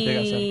 ¿Qué tuviste que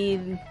hacer? Y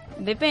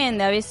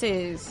depende, a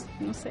veces,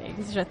 no sé,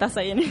 qué sé yo, estás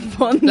ahí en el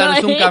fondo. Claro,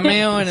 es un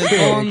cameo en el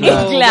fondo.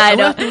 Claro.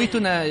 ¿Alguna vez tuviste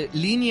una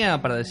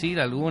línea para decir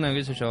alguna,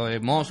 qué sé yo,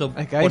 mozo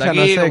Es que ahí por ya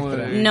no aquí? es como-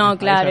 extra. No, Ahí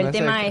claro, ya no el es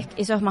tema extra.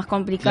 es eso es más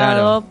complicado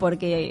Claro.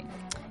 porque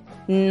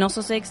no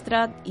sos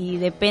extra y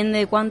depende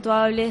de cuánto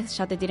hables,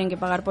 ya te tienen que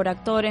pagar por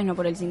actores, no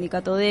por el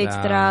sindicato de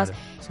extras.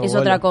 Claro. Sos Es bolo.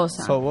 otra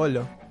cosa. Sos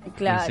bolo.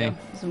 Claro, Sí.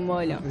 es un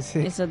bolo, Sí.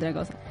 es otra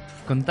cosa.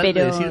 Con tal de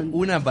Pero- decir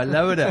una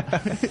palabra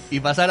y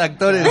pasar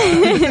actores,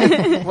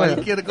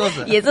 cualquier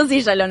cosa. Y eso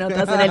sí ya lo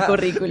notas en el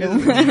currículum.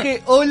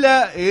 Dije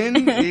hola en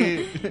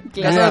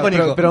Claro. Casado con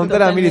Hijo.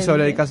 Preguntar a Mili Totalmente.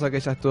 sobre el caso que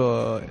ella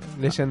estuvo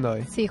leyendo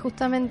hoy. Sí,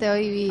 justamente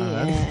hoy vi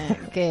A ver.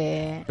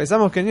 que...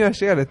 Pensamos que no iba a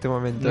llegar a este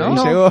momento. ¿No? Y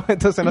No. llegó,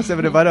 entonces no se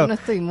preparó. No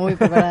estoy muy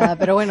preparada,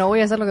 pero bueno,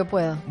 voy a hacer lo que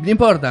puedo. No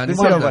importa, no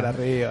Díselo importa. para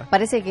arriba.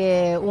 Parece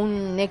que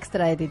un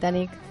extra de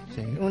Titanic,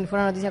 Sí. fue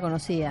una noticia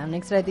conocida, un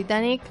extra de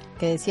Titanic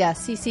que decía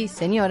sí, sí,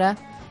 señora,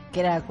 que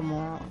era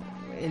como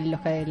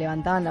los que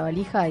levantaban la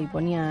valija y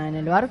ponía en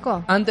el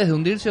barco. ¿Antes de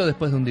hundirse o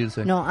después de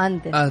hundirse? No,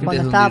 antes, Antes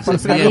cuando de estaba hundirse. por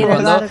salir Bien, del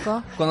cuando,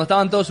 barco. cuando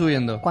estaban todos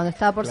subiendo. Cuando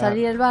estaba por Claro.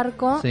 salir el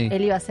barco, Sí.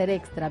 él iba a ser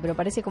extra, pero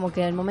parece como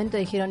que en el momento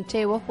dijeron,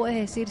 che, vos podés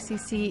decir sí,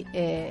 sí,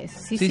 sí,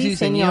 Sí, sí, señora.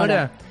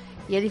 señora.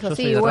 Y él dijo, Yo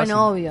soy sí, de bueno,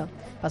 Racing. obvio.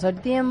 Pasó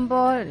el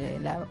tiempo,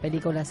 la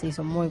película se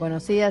hizo muy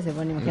conocida, se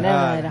pueden imaginar,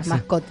 Claro, una de las sí.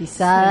 más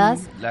cotizadas.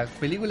 La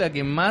película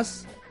que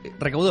más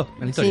recaudó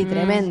en la historia. Sí,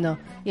 tremendo.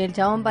 Y el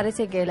chabón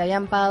parece que le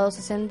habían pagado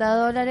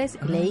 $60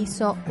 y le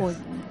hizo,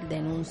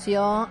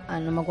 denunció a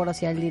no me acuerdo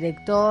si al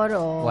director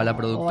O a la o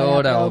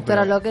productora, o-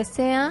 pero- lo que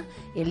sea.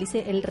 Y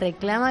él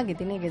reclama que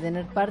tiene que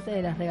tener parte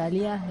de las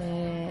regalías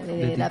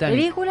de la Titanic.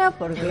 película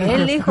porque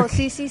él dijo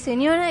sí, sí,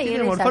 señora, y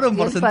Tiene él por es favor un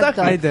actor, porcentaje.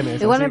 factor. Ahí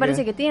tenés, Igual así me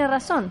parece que- que tiene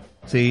razón.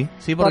 Sí,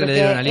 sí, porque le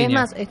dieron una línea. es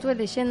más, estuve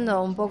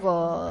leyendo un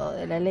poco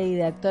de la ley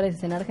de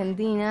actores en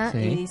Argentina Sí.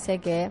 y dice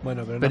que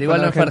Bueno, pero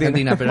igual no fue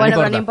Argentina, pero bueno,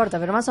 no pero importa. no importa,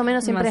 pero más o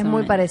menos siempre Más es o muy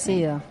menos.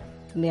 parecido,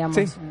 digamos.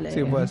 Sí,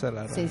 sí, puede ser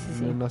la verdad. Sí, sí,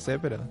 sí. No sé,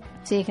 pero...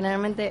 Sí,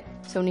 generalmente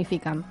se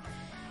unifican.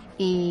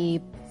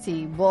 Y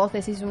si vos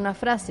decís una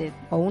frase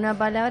o una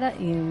palabra,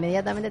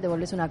 inmediatamente te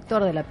volvés un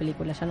actor de la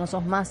película, ya no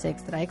sos más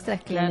extra. Extra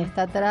es quien Claro.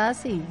 está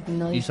atrás y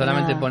no Y dice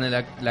solamente nada. pone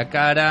la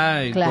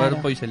cara, el Claro.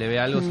 cuerpo y se le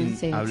ve algo sin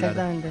Sí, hablar.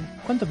 exactamente.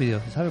 ¿Cuánto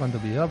pidió? ¿Se sabe cuánto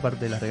pidió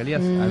aparte de las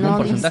regalías? No ¿Algún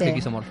porcentaje dice.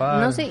 quiso morfar?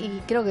 No sé, y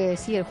creo que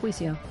sigue el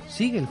jucio.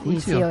 ¿Sigue el Y sí,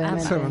 juicio?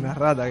 obviamente. Son unas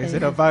ratas que Sí. se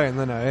lo paguen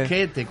de una vez.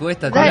 ¿Qué te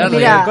cuesta Dale, tirarle?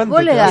 mirá, ¿Cuánto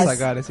vos le te va a das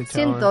sacar ese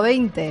chabón?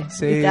 120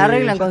 Sí, y te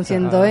arreglan ya con está.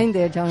 120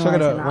 y el chabón Yo no va a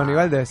creo, decir bueno, nada.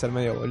 igual debe ser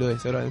medio boludo y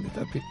seguramente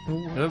está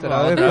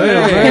Otra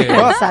vez.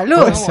 Salud.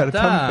 Puede ¿Cómo ser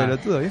está? tan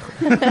pelotudo, viejo.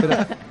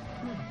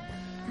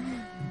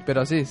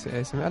 Pero sí, se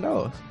me da la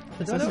voz.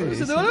 ¿Se te Sí, voló? sí, ¿Se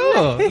te sí.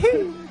 voló?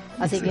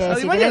 Así que A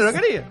si Di María tenés-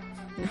 lo quería.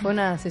 fue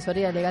una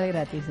asesoría legal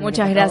gratis.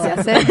 Muchas Por favor.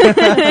 gracias.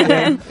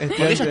 Bien, Porque ella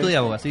estudiante. estudia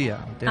abogacía.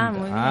 atenta. Ah,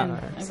 muy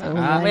bien.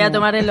 Ah, Voy a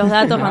tomarle los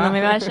datos cuando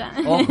me vaya.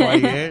 Ojo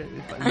ahí, el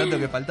dato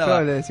que faltaba.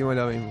 Todos le decimos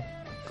lo mismo.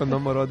 Con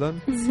Don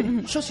Borbotón.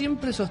 Yo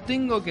siempre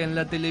sostengo que en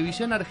la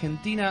televisión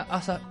argentina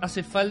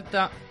hace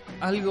falta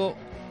algo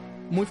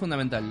muy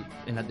fundamental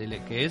en la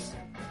tele, que es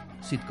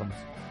sitcoms,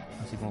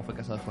 así como fue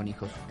Casados con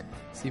Hijos.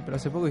 Sí, pero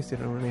hace poco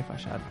hicieron una y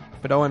fallaron.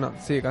 Pero bueno,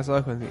 sí,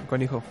 Casados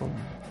con Hijos fue un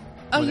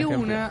Hay buen ejemplo.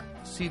 una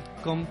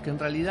sitcom que en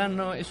realidad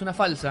no es una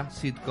falsa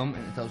sitcom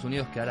en Estados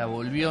Unidos que ahora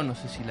volvió, no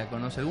sé si la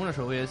conoce alguno,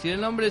 yo voy a decir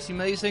el nombre, si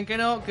me dicen que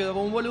no, quedo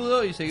como un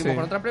boludo y seguimos Sí.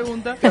 con otra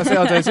pregunta. O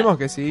sea, o te decimos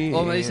que sí.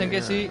 O me dicen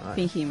que sí.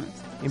 Fingimos.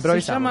 Se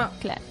Improvisamos. llama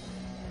Claro.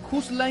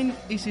 Whose Line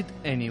Is It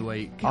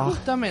Anyway? Que Ah,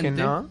 justamente,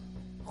 que no.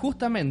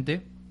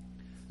 justamente,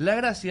 la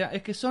gracia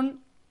es que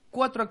son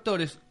 4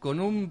 actores con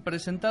un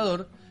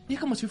presentador y es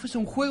como si fuese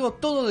un juego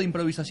todo de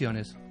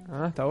improvisaciones.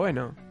 Ah, está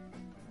bueno.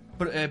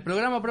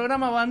 Programa a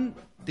programa van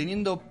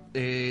teniendo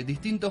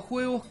distintos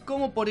juegos,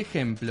 como por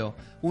ejemplo,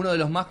 uno de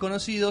los más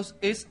conocidos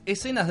es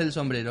Escenas del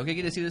Sombrero. ¿Qué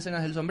quiere decir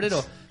Escenas del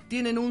Sombrero?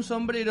 Tienen un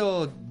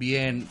sombrero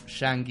bien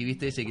yankee,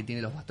 ¿viste? Ese que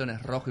tiene los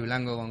bastones rojo y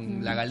blanco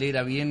con la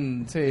galera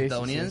bien Sí,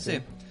 estadounidense.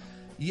 sí,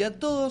 Y a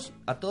todo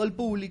el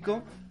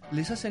público,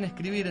 les hacen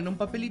escribir en un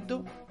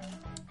papelito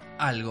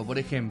algo, por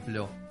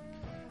ejemplo,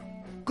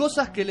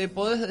 cosas que le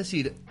podés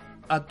decir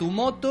a tu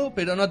moto,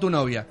 pero no a tu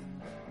novia.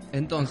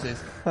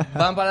 Entonces,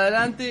 van para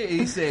adelante y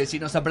dice, si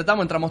nos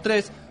apretamos entramos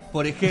 3,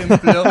 por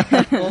ejemplo,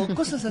 o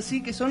cosas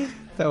así que son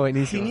Está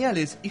buenísimo.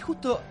 geniales. Y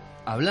justo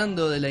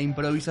hablando de la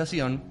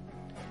improvisación,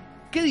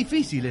 qué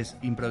difícil es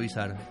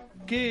improvisar.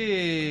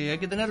 Que hay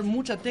que tener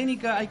mucha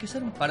técnica, hay que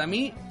ser, para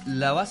mí,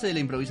 la base de la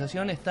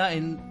improvisación está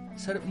en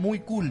ser muy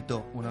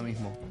culto uno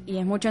mismo. Y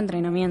es mucho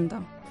entrenamiento.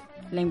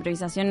 La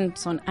improvisación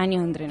son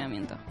años de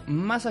entrenamiento.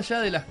 Más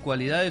allá de las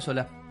cualidades o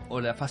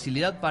la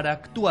facilidad para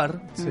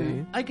actuar,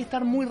 Sí. hay que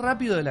estar muy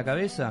rápido de la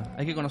cabeza,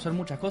 hay que conocer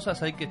muchas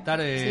cosas, hay que estar...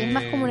 Sí, es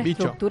más como una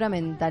bicho. estructura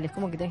mental, es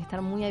como que tenés que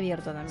estar muy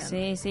abierto también.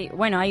 Sí, sí.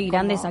 Bueno, hay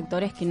grandes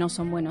actores que no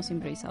son buenos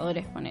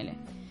improvisadores, ponele.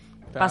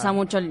 Claro. Pasa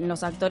mucho en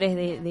los actores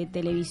de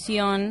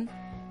televisión,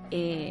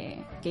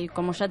 que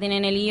como ya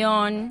tienen el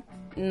guión,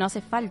 no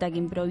hace falta que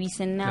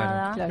improvisen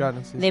nada. Claro. Claro,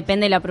 sí, sí.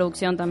 Depende de la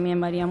producción, también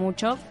varía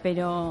mucho,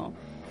 pero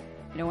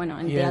bueno,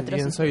 en Y teatro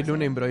en sí Soy se Luna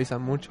hace.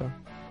 improvisan mucho.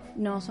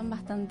 No, son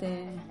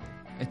bastante...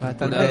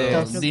 Bastante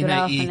estructurados. Disney,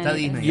 estructurados y está con el-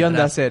 Disney Y onda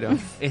atrás. cero.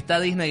 Está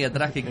Disney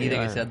atrás que quiere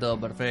bueno. que sea todo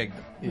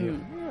perfecto.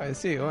 Y,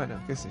 sí, bueno,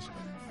 qué sé yo.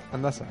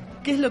 Andás a...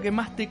 ¿Qué es lo que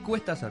más te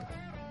cuesta hacer?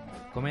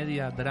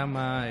 Comedia,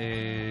 drama,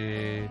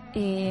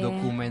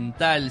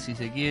 documental, si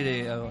se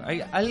quiere.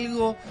 ¿Hay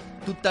algo,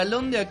 tu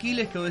talón de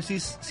Aquiles que vos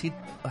decís, si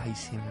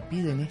me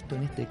piden esto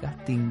en este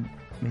casting,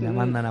 me la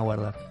mandan a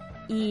guardar?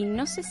 Y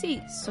no sé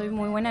si soy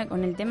muy buena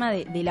con el tema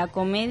de la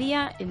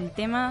comedia. El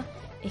tema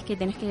es que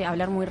tenés que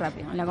hablar muy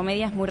rápido. La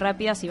comedia es muy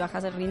rápida, si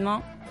bajas el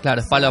ritmo.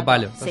 Claro, es palo a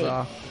palo. Sí.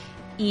 abajo.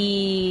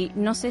 Y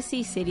no sé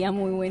si sería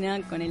muy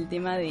buena con el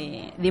tema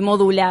de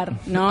modular,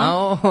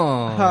 ¿no?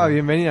 Ah,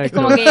 bienvenida al Es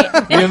club. como que-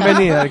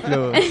 Bienvenida al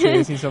club. Sí,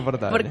 es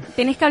insoportable. Porque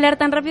tenés que hablar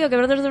tan rápido que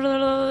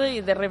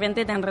y de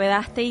repente te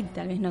enredaste y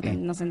tal vez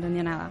no se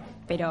entendió nada.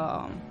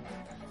 Pero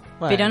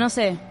Bueno, no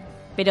sé.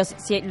 Pero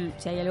si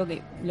hay algo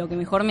que lo que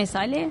mejor me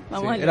sale,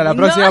 vamos sí, a era la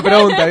próxima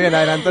pregunta. Bien,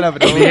 adelantó la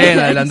pregunta. Bien,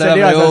 adelantó Se la le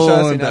iba a hacer yo,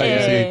 pregunta, si no,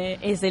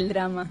 sí. Es el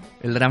drama.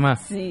 El drama.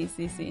 Sí.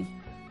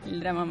 El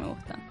drama me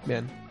gusta.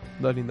 Bien,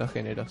 dos lindos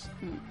géneros.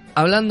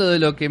 Hablando de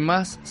lo que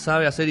más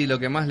sabe hacer y lo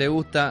que más le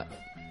gusta,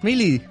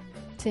 Mili,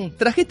 Sí.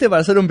 ¿trajiste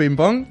para hacer un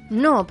ping-pong?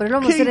 No, pero lo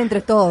vamos a hacer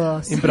entre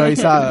todos.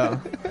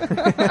 Improvisado.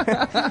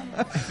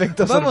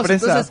 Efecto Vamos,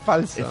 sorpresa entonces,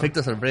 falso.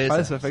 Efecto sorpresa.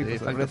 Falso efecto Sí,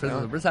 sorpresa, ¿no?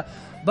 sorpresa.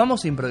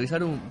 Vamos a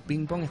improvisar un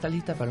ping-pong. ¿Estás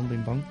lista para un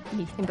ping-pong?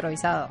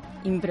 Improvisado.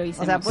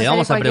 Improvisemos. O sea, Te Puede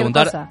vamos ser a cualquier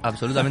preguntar cosa.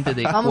 absolutamente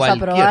de Vamos a cualquier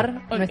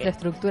probar Ok. nuestra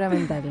estructura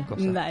mental.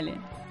 cosa. Dale.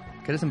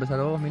 ¿Querés empezar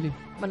vos, Mili?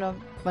 Bueno,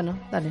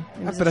 dale. Ah,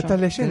 empiezo pero yo. estás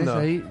leyendo.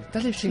 ¿Tenés ahí?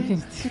 ¿Estás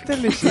leyendo? ¿Qué estás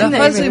La leyendo? Nadie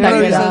falsa me está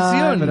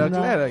improvisación. Pero No.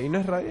 claro, y no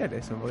es radial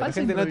eso, porque Falsa la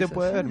gente no te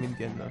puede ver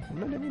improvisación. mintiendo.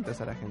 No le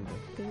mientas a la gente.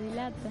 Te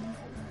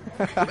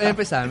delata.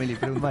 Empezá, Mili,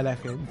 pregunta. Mala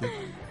gente.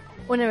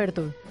 Una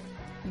virtud.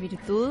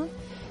 Virtud.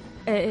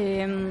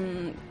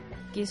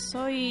 Que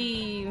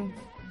soy.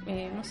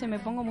 No sé, me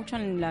pongo mucho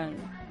en la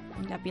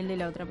piel de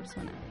la otra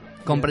persona.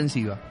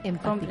 Comprensiva.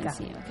 Empática.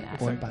 Comprensiva, claro.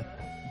 O empate.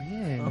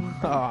 Bien.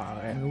 Ah,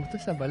 Me bien. gustó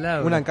esa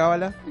palabra. Una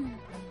cábala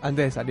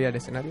antes de salir al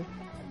escenario.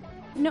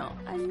 No,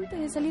 antes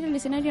de salir al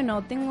escenario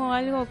no. Tengo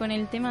algo con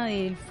el tema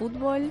del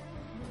fútbol.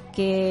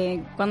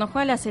 Que cuando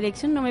juega la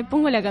selección no me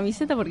pongo la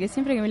camiseta porque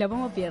siempre que me la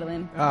pongo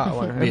pierden. Ah,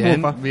 bueno, es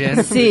Bien, bufa.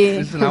 bien. Sí.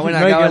 Es una buena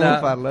No hay que cábala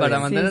bufarlo, para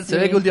bien. mantener. Sí, Se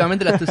ve sí. que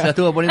últimamente se la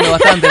estuvo poniendo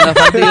bastante en los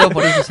partidos,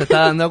 por eso se está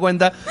dando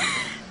cuenta.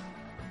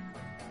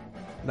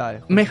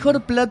 Dale.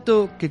 Mejor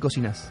plato que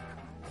cocinas.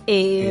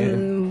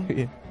 Bien,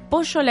 bien.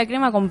 Pollo a la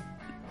crema con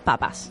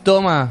papas.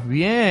 Toma,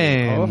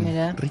 bien. Oh,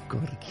 mira. Rico,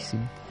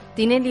 riquísimo.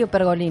 Tinelli o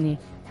Pergolini.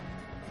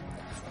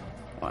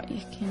 Ay,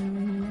 es que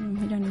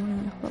no miro ninguno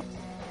de los dos.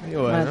 Y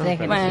bueno, Bueno, tenés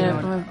que pero elegir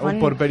sí. uno. O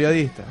por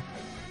periodista.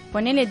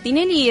 Ponele,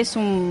 Tinelli es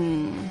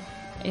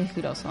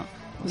grosso.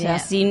 O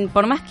sea, Bien.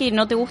 por más que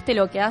no te guste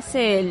lo que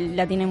hace, él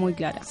la tiene muy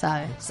clara.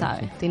 Sabe.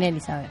 Sabe. Tinelli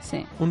sabe.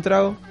 Sí. Un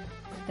trago.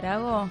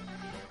 Trago.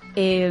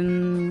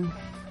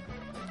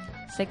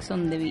 Sex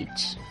on the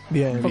Beach.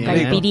 Bien, Con bien.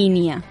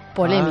 caipirinha.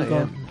 Polémico.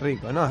 Ah, bien.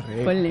 Rico, no, es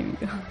rico.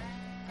 Polémico.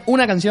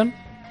 Una canción.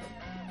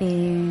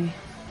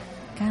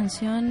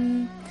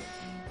 Canción.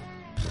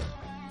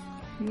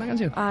 Una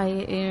canción.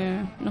 Ay,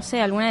 no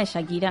sé, alguna de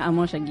Shakira.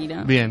 Amo a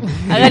Shakira. Bien.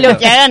 Haga lo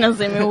que haga, no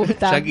sé, me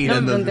gusta. Shakira,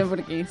 no me entonces.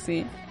 pregunté por qué,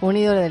 sí. Un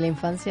ídolo de la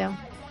infancia.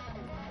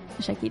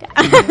 Shakira.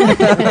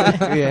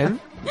 Bien.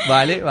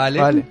 Vale, vale.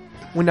 Vale.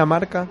 Una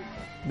marca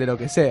de lo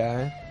que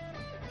sea, ¿eh?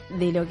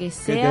 De lo que Que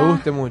sea. te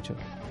guste mucho.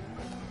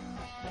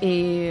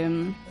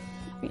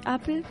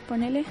 Apple,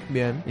 ponele.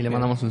 Bien. Y le bien.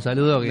 mandamos un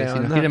saludo que Le si nos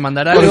mandamos. quieren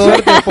mandar Por algo.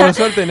 por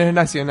suerte no es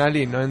nacional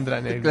y no entra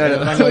en el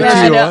Claro, rango de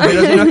Claro. chivo.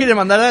 pero si nos quieren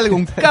mandar algo,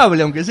 un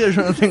cable, aunque sea,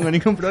 yo no tengo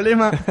ningún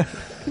problema.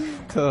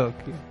 Todo ok.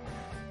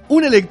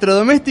 Un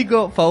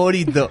electrodoméstico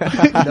favorito.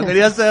 Lo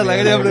quería hacer, la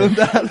Bien, quería bien, bien.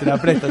 preguntar. Te la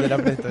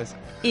presto eso.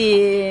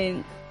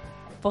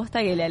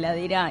 Posta que la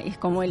heladera es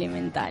como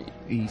elemental.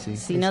 Y sí.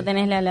 Si no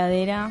tenés la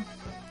heladera,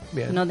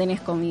 Bien. no tenés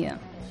comida.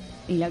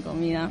 Y la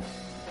comida,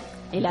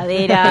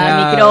 heladera,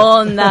 Claro.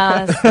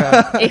 microondas,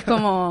 es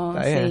como...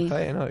 sí, Está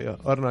bien, obvio.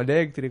 Horno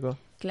eléctrico.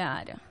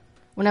 claro.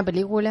 Una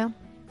película.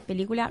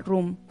 Película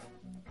Room.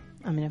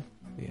 Ah, mira.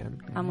 Bien.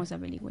 Amo esa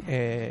película.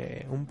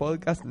 Un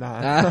podcast, Ah.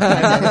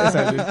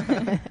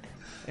 nada.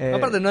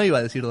 Aparte no iba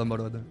a decir Don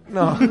Borbotón.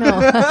 No,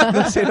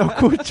 no se lo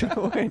escucho.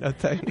 Bueno,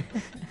 está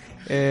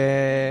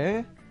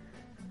bien.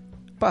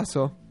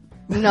 Paso.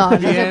 No, no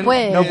se Bien.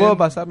 puede. No puedo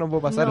pasar. No, no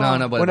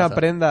puede Una pasar.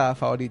 prenda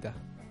favorita.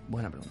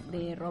 Buena pregunta.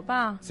 ¿De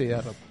ropa? Sí,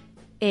 de ropa.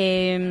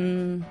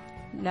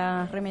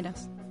 Las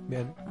remeras.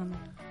 Bien. Amo.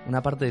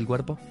 ¿Una parte del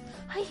cuerpo?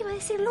 Ay, iba a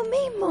decir lo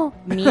mismo.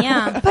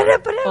 ¿Mía?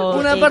 Pará. O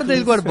Una X. parte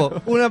del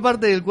cuerpo. Una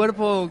parte del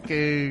cuerpo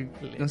que...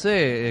 No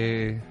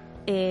sé...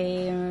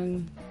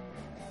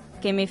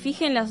 Que me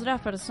fije en las otras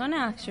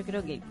personas, yo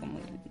creo que como,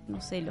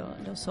 no sé,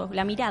 los ojos,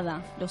 la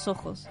mirada, los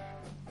ojos.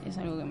 Es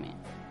algo que me...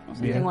 No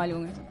sé, Bien. tengo algo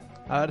en eso.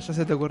 A ver, ya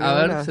se te ocurrió A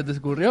ver, una. ¿se te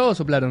ocurrió o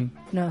soplaron?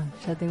 No,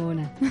 ya tengo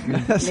una.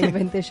 La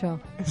inventé yo.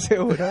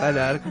 Seguro.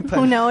 Dale, a ver,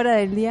 contale. Una hora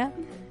del día.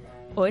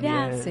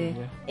 ¿Hora? Bien, Sí.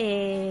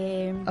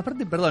 bien.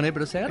 Aparte, perdón,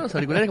 pero se agarra los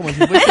auriculares como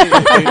si fuese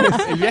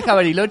el viaje a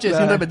Bariloche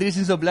Claro. sin repetir y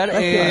sin soplar.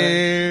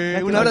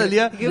 Lástima. Una hora del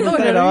día. Qué No poco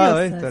está grabado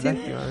nerviosa, esto, ¿sí?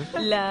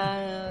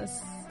 lástima.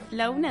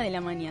 La 1 de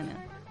la mañana.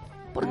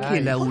 ¿Por qué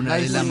Ay, la 1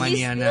 ay, de la sí.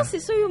 mañana? No sé,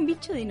 soy un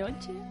bicho de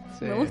noche.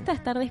 Sí. Me gusta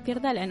estar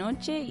despierta a la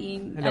noche y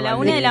En a la la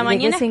 1 de la ¿De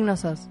mañana... qué signo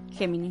sos?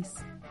 Géminis.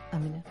 Ah,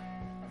 mira.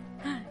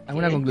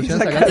 ¿Alguna conclusión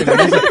sacaste con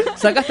eso?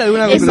 ¿Sacaste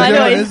alguna Es conclusión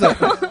malo con eso.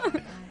 eso?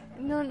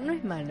 No, no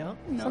es malo.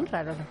 No. Son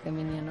raros los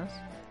geminianos.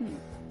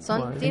 Son,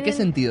 Bueno, ¿en ¿En tienen- qué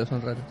sentido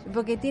son raros?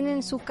 Porque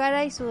tienen su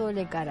cara y su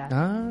doble cara.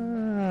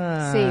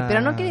 Ah. Sí,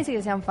 pero no quiere decir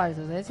que sean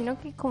falsos, sino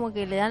que es como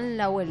que le dan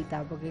la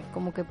vuelta, porque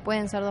como que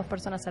pueden ser dos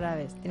personas a la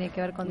vez. Tiene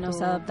que ver con Nos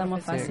tu adaptamos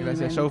Sí, profesión. fácilmente.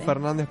 gracias Joe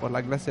Fernández por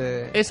la clase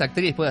de... Esa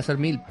actriz puede hacer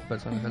 1000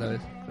 personas a la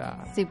vez. Claro.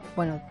 Sí,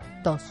 bueno,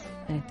 dos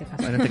en este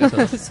caso. En este caso,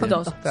 dos. Son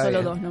dos, Está solo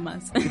bien. dos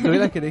nomás. Si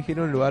tuvieras que elegir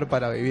un lugar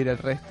para vivir el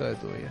resto de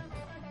tu vida.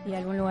 Y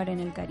algún lugar en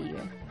el Caribe.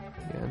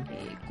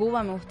 Bien,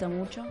 Cuba me gusta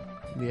mucho.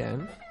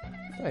 bien.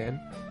 Está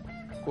bien.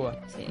 Cuba.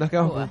 Sí, Nos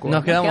quedamos Cuba. con Cuba.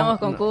 Nos quedamos-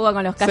 con no. Cuba,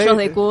 con los callos Sí,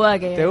 de Cuba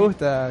que... ¿Te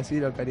gusta así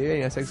lo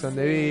caribeño, Sex on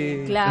the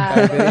Beach? Claro,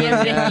 bien caipirinha,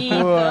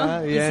 fresquito.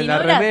 Cuba, Y bien, si la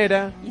no,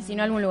 remera. Y si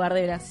no, algún lugar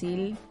de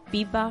Brasil.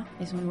 Pipa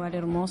es un lugar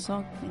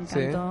hermoso, me Sí.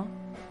 encantó.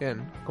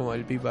 Bien, como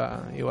el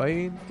Pipa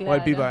Higuaín o el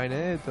Claro. Pipa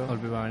Benedetto. O el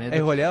Pipa Benedetto.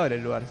 Es goleador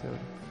el lugar, seguro.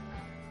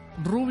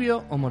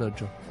 ¿Rubio o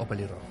morocho? ¿O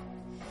pelirrojo?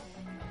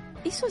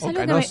 Eso es O algo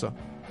Canoso.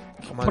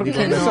 Como ¿Por Andy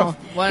qué Canoso. no?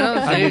 Bueno,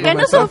 Andy sí.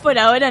 Canoso por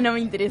ahora no me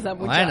interesa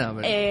mucho. Bueno,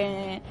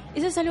 pero-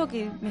 Eso es algo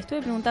que me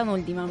estuve preguntando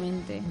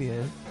últimamente.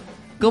 Bien.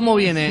 ¿Cómo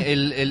viene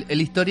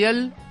el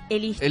historial?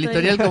 El ¿El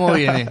historial cómo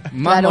viene?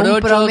 ¿Más Claro, un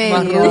morocho, más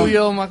promedio.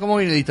 rubio? Más, ¿cómo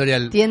viene el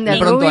historial? ¿Tiende El al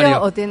prontuario.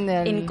 rubio o tiende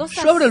al...? En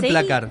cosas Yo abro el seis-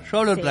 placar,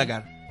 el Sí.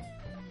 placar.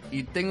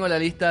 Y tengo la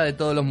lista de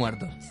todos los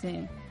muertos.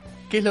 Sí.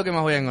 ¿Qué es lo que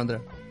más voy a encontrar?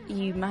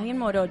 Y más bien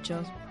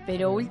morochos.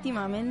 Pero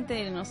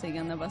últimamente no sé qué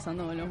anda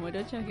pasando con los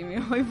morochos, que me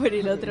voy por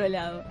el otro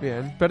lado.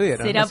 Bien,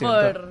 perdieron. Será lo siento.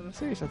 por-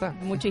 Sí, ya está.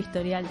 Mucho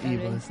historial, tal Y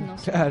puede vez. ser. No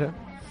sé. Claro.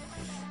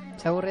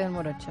 Se aburrió el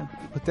morocho.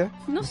 ¿Usted?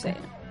 No sé.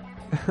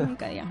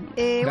 Nunca digas no.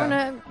 Claro.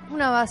 Bueno,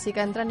 una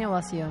básica, entraño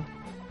vacío.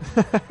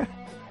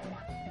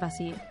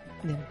 Vacío.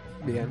 Bien.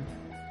 Bien.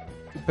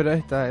 Pero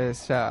esta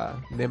es ya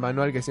de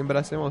manual que siempre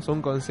hacemos,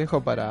 un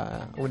consejo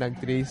para una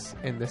actriz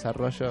en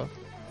desarrollo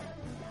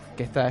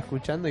que está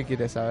escuchando y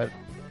quiere saber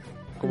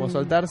cómo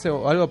soltarse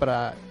o algo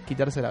para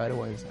quitarse la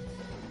vergüenza.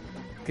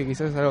 Que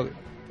quizás es algo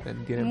que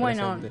tienen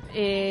Bueno,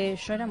 presente.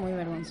 yo era muy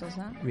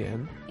vergonzosa.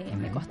 Bien.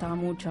 Me costaba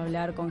mucho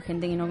hablar con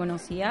gente que no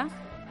conocía.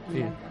 Y Sí.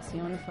 la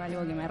actuación fue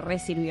algo que me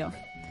resirvió.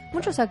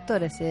 Muchos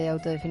actores se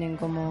autodefinen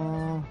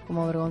como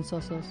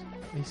vergonzosos.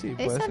 Y sí,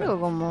 Es puede ser. algo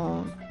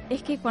como...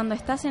 Es que cuando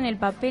estás en el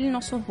papel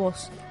no sos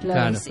vos.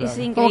 Claro. Es Claro.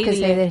 Como que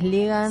increíble. se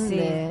desligan Sí.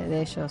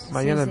 de ellos.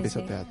 Mañana sí, empiezo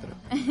sí. teatro.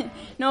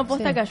 No,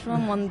 posta Sí. que ayuda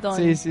un montón.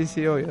 Sí, sí,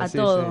 sí, obvio. A sí,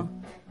 todo.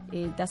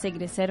 sí. Te hace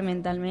crecer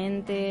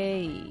mentalmente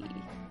y...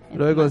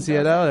 Lo he en todo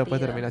considerado, después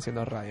sentido. terminé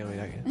haciendo radio,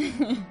 mira que.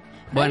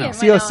 Bueno,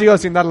 bien. Sigo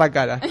sin dar la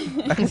cara.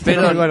 La gente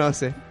Pero- no me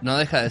conoce. no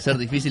deja de ser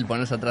difícil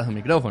ponerse atrás de un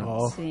micrófono.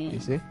 Oh, Sí. ¿y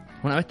sí?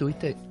 ¿Una vez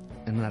estuviste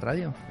en una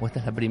radio? ¿O esta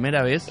es la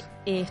primera vez?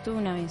 Estuve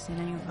una vez el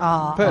año pasado.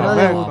 Ah, Pero, no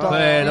pero- debutó.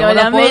 Pero Lo no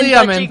lamento,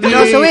 podía chicos. mentir.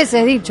 No se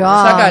hubiese dicho.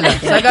 ah.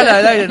 Sacala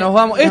del aire, nos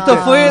vamos. Esto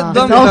No. fue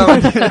Don No.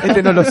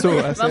 Este no lo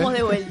subas. Vamos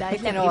de vuelta,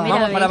 es la No, primera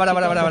Vamos,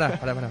 vez.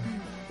 para.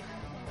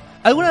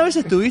 ¿Alguna vez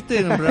estuviste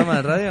en un programa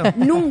de radio?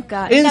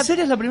 Nunca. ¿En es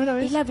serio es la primera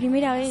vez? Es la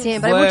primera vez.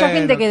 Siempre hay mucha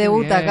gente que qué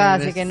debuta bien. acá,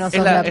 así que no es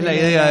sos la, la es la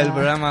primera. idea del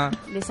programa.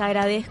 Les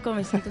agradezco,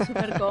 me siento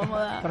súper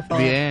cómoda. Por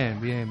favor. Bien.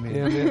 Bien,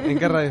 bien. ¿En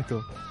qué radio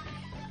estuvo?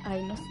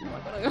 Ay, no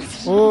me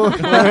acuerdo.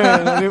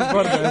 Bueno, no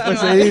importa, después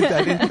se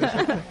edita, listo.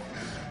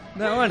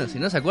 No, bueno, si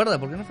no se acuerda,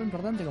 porque no fue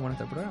importante como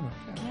nuestro programa.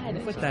 Claro.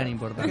 No fue tan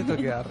importante. Esto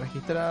queda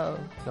registrado,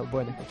 lo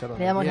pueden escuchar donde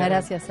Le damos las quieran.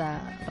 gracias a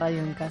Radio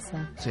en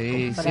Casa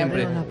Sí, para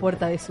siempre. abrirnos la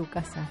puerta de su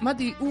casa.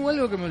 Mati, hubo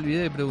algo que me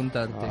olvidé de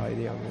preguntarte. Ay,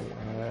 dígame,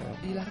 a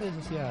ver. Y las redes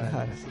sociales.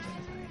 Claro, sí,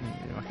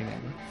 Me imaginé,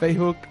 ¿no?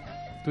 Facebook,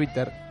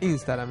 Twitter,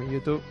 Instagram y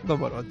YouTube, Don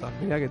Borbotón.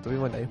 Mirá que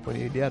tuvimos la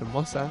disponibilidad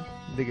hermosa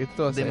de que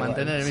todo De sea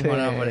mantener igual. el mismo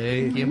Sí.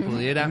 nombre, quien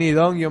pudiera. Ni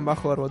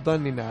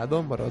Don-Borbotón ni nada,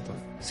 Don Borbotón.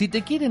 Si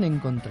te quieren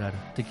encontrar,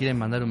 te quieren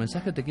mandar un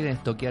mensaje o te quieren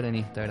estoquear en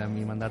Instagram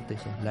y mandarte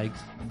esos likes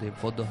de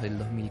fotos del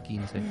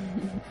 2015,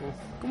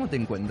 ¿cómo te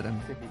encuentran?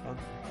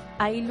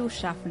 Ailu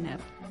Schaffner.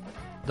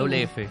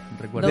 Doble F,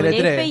 recuerda. Doble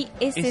F y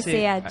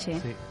SSH.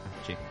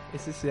 SSH.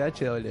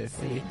 SSHWF,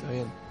 Sí. listo,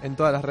 bien. ¿En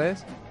todas las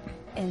redes?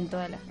 En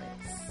todas las redes.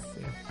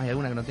 ¿Hay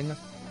alguna que no tengas?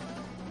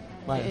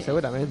 Bueno,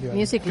 seguramente. igual.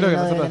 Musical.ly Creo que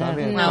no nosotros debe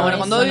también. tener. Ah, No, bueno,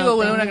 cuando eso digo no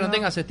una que tengo. no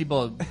tengas es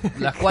tipo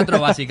las 4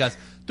 básicas.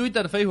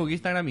 Twitter, Facebook,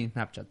 Instagram y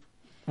Snapchat.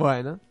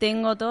 Bueno,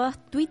 Tengo todas.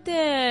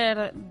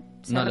 Twitter.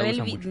 No lo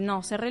usa mucho.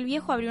 No, cerré el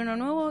viejo, abrí uno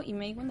nuevo y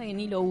me di cuenta que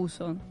ni lo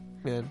uso.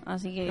 bien.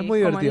 Así que Es muy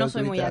como divertido no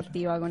soy muy Twitter.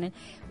 activa con él.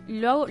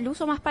 Lo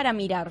uso más para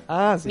mirar.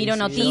 Ah, sí. Miro sí,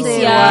 noticias.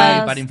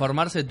 Igual, para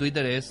informarse,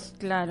 Twitter es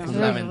Claro. Soy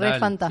fundamental. re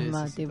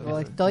fantasma, Sí, sí, tipo,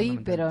 es estoy,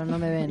 fundamental. pero no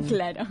me ven.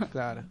 Claro.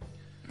 Claro.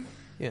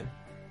 Bien.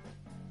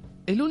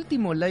 El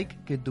último like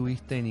que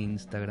tuviste en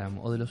Instagram,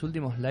 o de los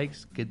últimos likes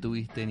que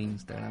tuviste en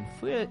Instagram,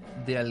 ¿fue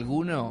de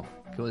alguno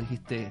que vos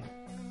dijiste,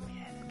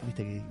 bien, que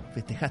viste que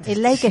festejaste?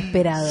 El like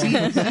esperado. Sí,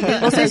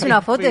 Vos subís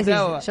una foto y decís,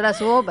 Esperaba. yo la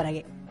subo para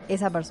que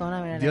esa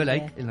persona me la ¿Dio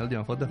likee. like en la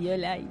última foto? Dio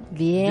like.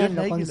 Bien, ¿Dio lo like en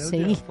la última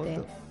conseguiste.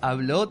 foto?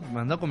 ¿Habló?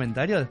 ¿Mandó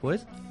comentario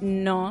después?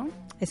 No.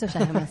 Eso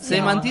ya es demasiado.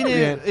 Se mantiene...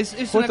 Bien. Es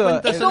una Justo-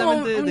 cuenta Es como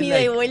solamente un de ida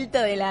y like.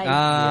 vuelta de like.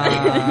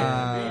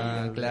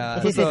 Ah, claro.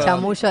 Es ese Justo-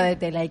 chamullo de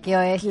te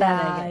likeo esta.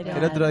 Claro. like-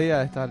 El otro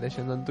día estaba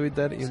leyendo en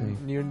Twitter y, Sí.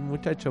 y un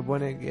muchacho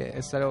pone que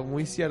es algo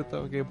muy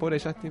cierto, que pobre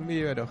Justin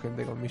Bieber o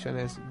gente con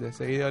millones de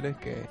seguidores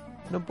que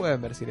no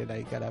pueden ver si le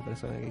like a la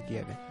persona que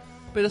quiere.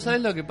 Pero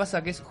 ¿sabes lo que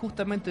pasa? Que es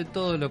justamente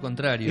todo lo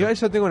contrario. Igual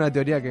yo tengo una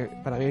teoría que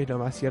para mí es lo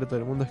más cierto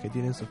del mundo, es que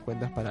tienen sus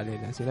cuentas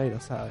paralelas y nadie lo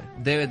sabe.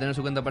 Debe tener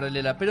su cuenta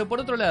paralela. Pero por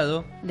otro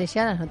lado... ¿Le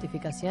llegan las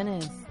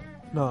notificaciones?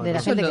 No, De no. la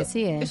eso gente es lo- que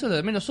sigue. Eso es lo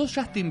de menos. Sos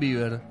Justin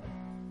Bieber.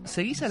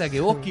 Seguís a la que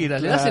vos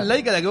quieras. Le Claro. das el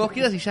like a la que vos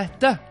quieras y ya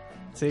está.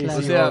 Sí, Claro.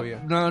 O sí, sea, obvio.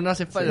 no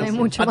hace falta. No hay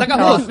mucho más atacás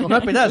vos, trabajo. no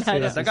esperás. Sí, sí,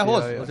 atacás sí,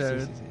 vos. obvio, O sea,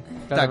 sí, sí, sí.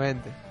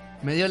 Claramente.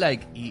 me dio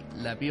like y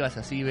la piba es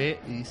así, ve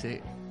y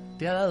dice: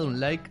 te ha dado un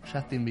like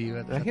Justin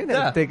Bieber. Ya Imagínate,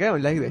 está. te cae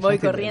un like de Voy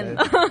Justin.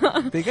 corriendo.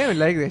 Te cae un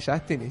like de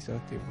Justin y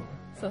sos tipo.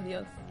 Sos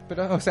Dios.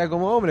 Pero, o sea,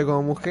 como hombre,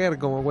 como mujer,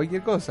 como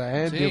cualquier cosa,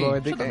 ¿eh? Sí, tipo,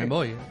 que te yo cae. también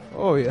voy.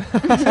 Obvio.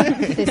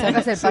 Te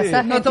sacas el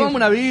pasaje. No, tomamos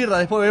una birra,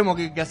 después vemos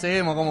qué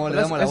hacemos, cómo le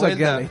Pero damos la eso queda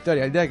en la vuelta.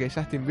 historia. El día que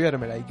Justin Bieber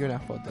me likeó una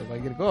foto,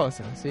 cualquier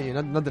cosa. Sí,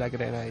 no te la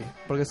cree nadie.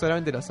 Porque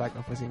solamente lo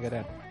saco, fue sin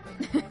querer.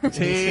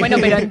 Sí. Bueno,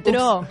 pero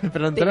entró.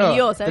 Pero Te entró.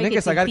 vio, sabe tenés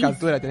que sacar existís.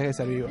 captura, tenés que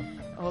ser vivo.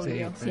 Obvio, Sí,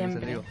 tenés que ser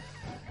siempre. vivo.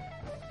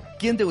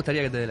 ¿Quién te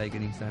gustaría que te dé like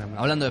en Instagram?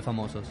 Hablando de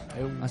famosos.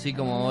 Hay un- Así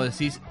como vos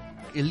decís,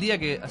 el día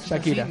que haces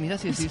Shakira. así,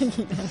 mirás y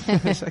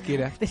decís,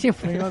 Shakira. Te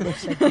siempre con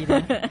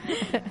Shakira.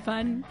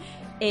 Fan.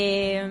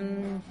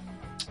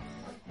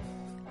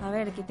 A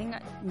ver, que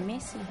tenga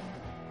Messi.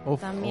 Uf,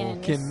 También,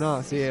 ¿quién es-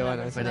 no? Sí, es una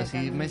bueno. persona pero si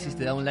también. Messi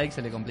te da un like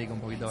se le complica un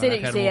poquito. Sí, a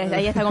la sí, Germu.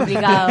 ahí está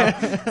complicado.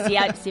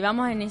 Si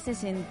vamos en ese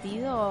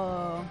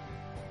sentido,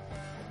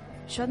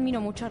 yo admiro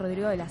mucho a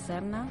Rodrigo de la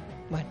Serna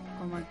Bueno,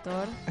 como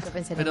actor. yo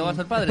pensé Pero lo va a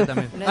ser mismo. padre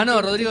también. No Ah, no,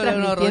 entiendo, Rodrigo,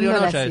 estoy no, Rodrigo transmitiendo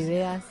Noya las es.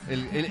 ideas.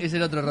 Es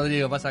el otro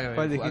Rodrigo, pasa que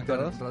 ¿Cuál dijiste,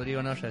 actor, vos?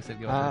 Rodrigo Noya es el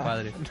que va a ser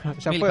padre. no,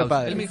 ya fue Milhouse,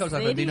 padre. El Milhouse ¿En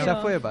argentino. serio?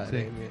 Ya fue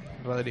padre,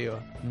 Sí. Rodrigo.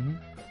 Ujú.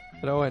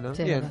 Pero bueno,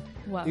 Sí, bien. verdad.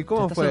 Wow. ¿Y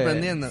cómo Te fue? está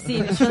sorprendiendo. Sí,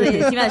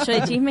 encima yo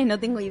de chismes no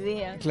tengo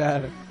idea.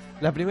 Claro.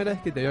 La primera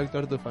vez que te vio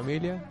actuar tu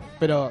familia,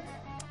 pero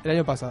el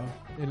año pasado,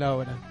 en la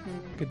obra.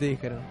 ¿Qué te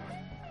dijeron?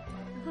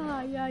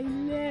 Ay,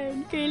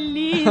 Ailén, qué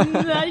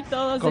linda y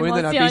todos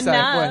Comiendo una pizza después,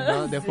 emocionados.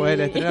 ¿no? Después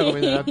del estreno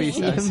comiendo una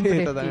pizza. Siempre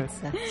Sí, totalmente.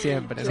 pizza.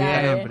 Siempre,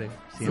 Claro. Siempre,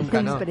 siempre.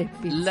 Nunca no. Siempre es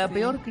pizza. La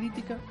peor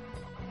crítica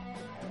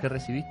que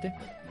recibiste.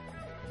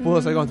 Pudo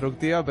ser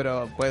constructiva,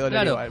 pero puede doler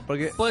Claro, igual.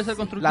 Porque puede ser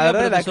constructiva, la verdad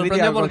pero de la te sorprendió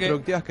crítica porque...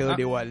 constructiva es que duele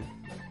Ah. igual.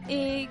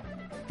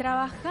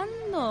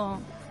 Trabajando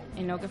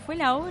en lo que fue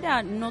la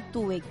obra, no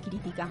tuve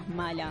críticas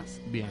malas.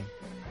 Bien.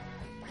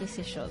 Qué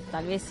sé yo,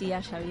 tal vez sí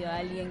haya habido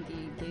alguien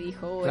que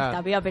dijo, Claro.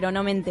 esta piba, pero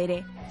no me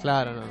enteré.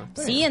 Claro, no.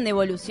 Está Sí, bien. en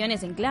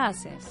devoluciones en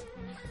clases.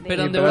 De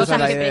Pero en cosas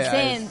devoluciones- que la idea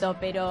presento,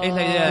 pero... Es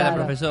la idea de la Claro.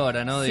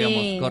 profesora, ¿no? Sí.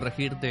 Digamos,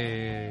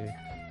 corregirte...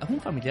 ¿Algún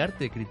familiar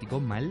te criticó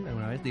mal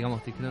alguna vez?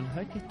 Digamos, te dijeron,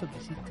 ¿sabes que esto que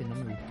hiciste no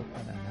me gustó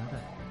para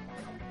nada?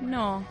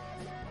 No.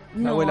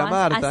 La No, abuela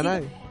Marta, así-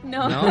 nadie.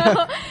 No, ¿No?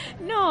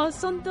 no,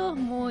 son todos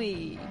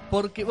muy...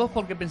 ¿Vos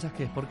por qué pensás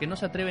que es? ¿Porque no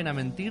se atreven a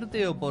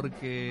mentirte o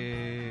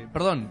porque...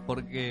 Perdón,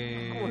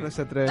 porque... ¿Cómo no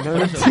se atreve?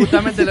 Por eso,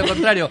 justamente lo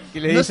contrario.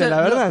 Que le dicen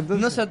la verdad, no,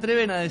 entonces. no se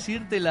atreven a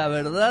decirte la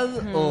verdad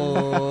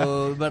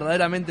o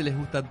verdaderamente les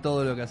gusta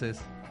todo lo que haces.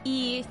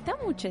 Y está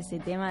mucho ese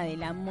tema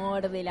del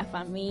amor, de la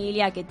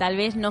familia, que tal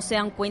vez no se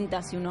dan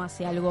cuenta si uno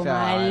hace algo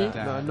Claro, mal.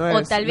 Claro. no O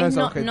es- tal no vez es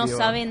no objetivo.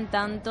 saben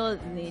tanto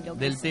de lo que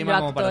Del es tema lo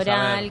como para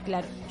actoral, saber.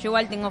 claro. Yo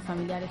igual tengo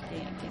familiares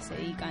que se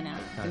dedican a...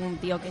 Claro. Tengo un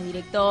tío que es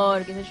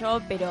director, qué sé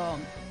yo, pero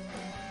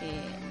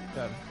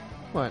Claro.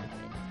 Bueno,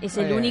 es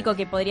Está el bien. único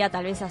que podría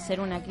tal vez hacer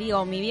una crítica.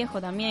 O mi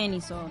viejo también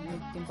hizo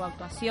un tiempo de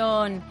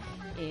actuación.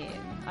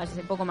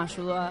 Hace poco me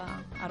ayudó a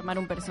armar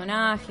un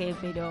personaje,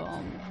 pero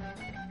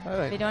está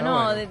bien, pero está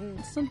no,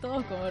 bueno. son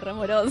todos como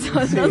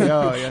remorosos. Sí,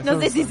 no obvio, no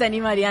son- sé si se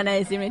animarían a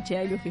decirme, che,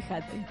 Ailu,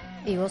 fíjate.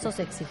 ¿Y vos sos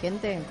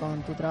exigente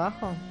con tu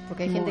trabajo?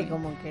 Porque hay gente Muy.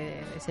 como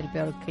que es el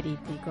peor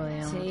crítico,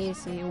 digamos. Sí,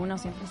 sí, uno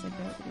siempre es el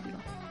peor crítico.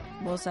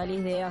 Vos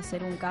salís de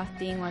hacer un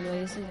casting o algo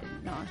de eso,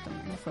 y, no, esto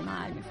me fue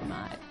mal.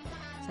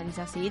 Salís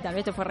así, tal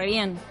vez te fue re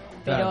bien,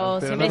 Pero Claro,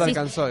 pero siempre no te decís,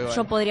 alcanzó igual.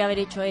 yo podría haber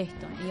hecho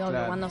esto. Y obvio,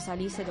 Claro. cuando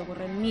salís se te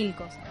ocurren 1000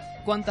 cosas.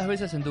 ¿Cuántas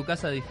veces en tu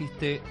casa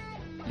dijiste,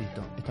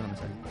 listo, esto no me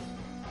sale?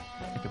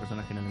 Este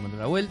personaje no le encuentro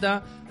la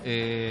vuelta,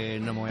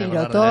 no me voy a Tiro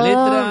acordar de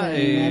todo, la letra.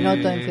 me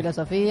anoto en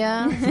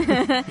filosofía.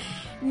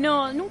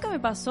 No, nunca me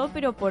pasó,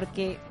 pero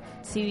porque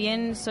si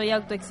bien soy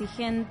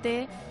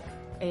autoexigente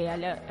a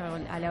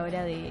la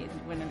hora de,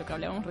 bueno, lo que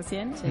hablábamos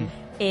recién,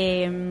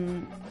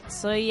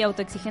 soy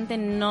autoexigente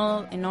en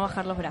no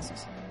bajar los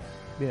brazos.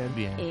 Bien.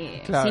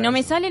 Bien. Claro. Si no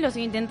me sale, lo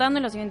sigo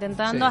intentando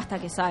Sí. hasta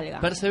que salga.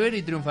 Persevera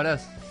y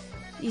triunfarás.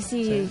 Y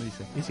si,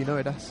 Dice. Y si no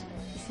verás.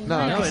 y si No,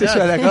 no, no sé,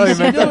 yo la acabo de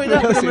Si no inventar.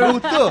 verás, pero me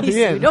gustó.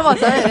 Bien. No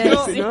vas a ver, ¿eh?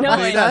 Si no, Vas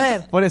a verás.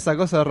 ver. Pon esa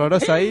cosa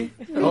horrorosa ahí.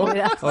 O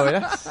Verás. o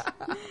verás.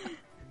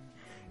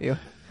 Y bueno,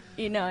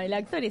 y no, el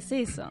actor es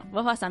eso.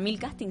 Vos vas a 1000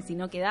 castings y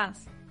no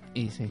quedás.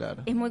 Y sí.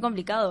 claro. Es muy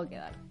complicado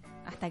quedar.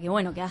 Hasta que,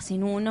 bueno, quedás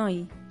en uno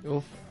y...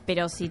 Uf,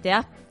 Pero si te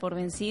das por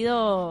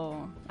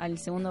vencido al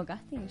segundo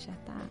casting, ya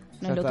está.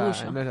 No ya es lo está,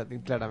 tuyo. no es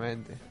lo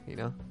claramente. Y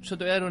no. Yo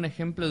te voy a dar un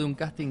ejemplo de un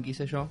casting que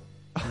hice yo.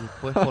 Y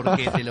después, ¿por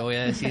qué te lo voy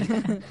a decir?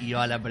 Y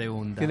va la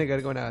pregunta. ¿Tiene que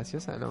ver con una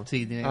gaseosa? No.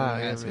 Sí, tiene que ver Ah, una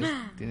bien, gaseosa.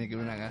 bien. Tiene que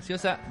ver una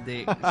gaseosa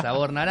de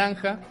sabor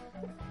naranja.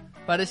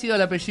 Parecido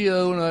al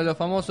apellido de uno de los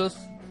famosos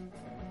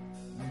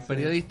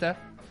periodistas.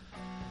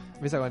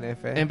 Empieza con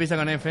F. ¿eh? Empieza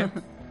con F.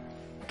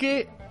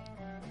 Que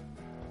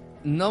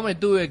no me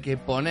tuve que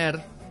poner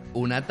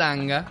una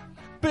tanga,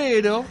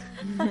 pero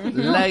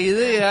la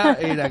idea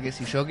era que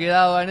si yo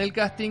quedaba en el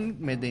casting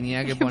me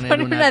tenía que poner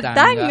Poner una una tanga.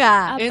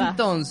 tanga. ¿De qué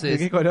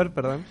Entonces, color,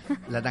 perdón?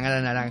 la tanga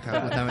era naranja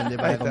justamente Ahí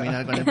para está.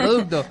 combinar con el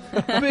producto.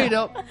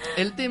 Pero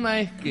el tema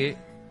es que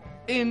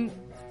en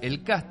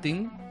el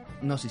casting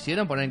nos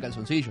hicieron poner en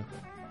calzoncillo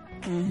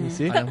 ¿Y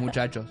sí? a los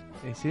muchachos.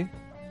 ¿Y sí?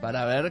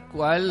 Para ver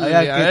cuál... Había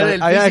a ver,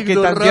 el había physique que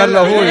to tantear roll,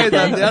 los había que bultos.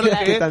 tantear Había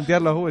que que-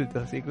 tantear los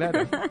bultos, sí,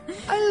 claro.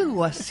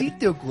 ¿Algo así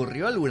te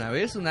ocurrió alguna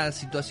vez? ¿Una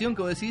situación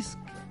que vos decís,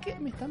 ¿qué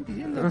me están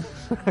pidiendo?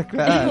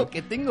 Claro.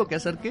 ¿Que tengo que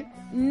hacer qué?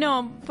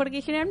 No,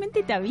 porque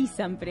generalmente te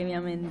avisan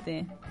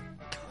previamente.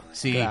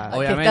 Sí, Claro. Te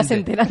obviamente. estás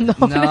enterando.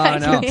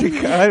 No. Te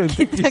cagaron,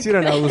 te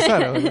hicieron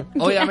abusar, boludo.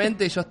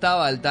 Obviamente yo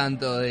estaba al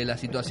tanto de la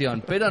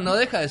situación, pero no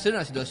deja de ser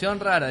una situación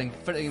rara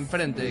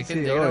enfrente de Sí,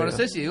 gente que obvio. no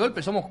conoces y de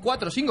golpe somos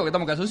 4 o 5 que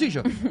estamos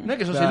calzoncillo. No es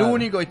que sos Claro. el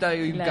único y está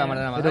en Claro.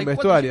 cámara nada más. Era un Hay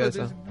 4 o vestuario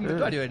 5, eso. Un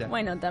vestuario era.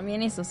 Bueno,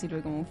 también eso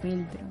sirve como un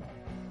filtro.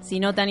 Si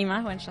no te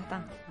animás, bueno, ya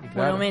está. Y Por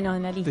claro, lo menos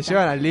en la lista. Te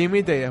llevan al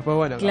límite y después,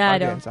 bueno, capaz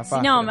Claro. que Si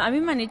zafás, no, pero- a mí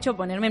me han hecho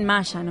ponerme en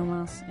malla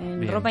nomás. En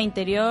Bien. ropa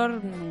interior,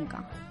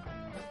 nunca.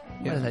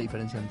 ¿Cuál es la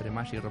diferencia entre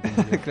malla y ropa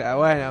interior? Claro,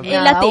 bueno,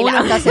 En la tela. Uno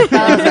está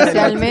aceptado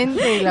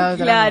socialmente y la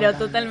otra Claro, no.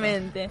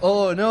 totalmente.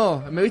 Oh,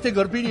 no, me viste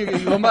corpiño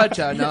y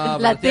bombacha. No, La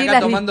pero estoy tela acá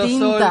es tomando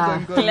distinta.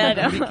 sol con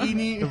Claro.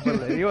 bikini.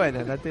 y bueno,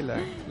 la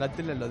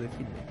tela lo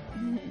define.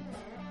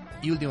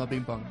 Y último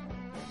ping pong.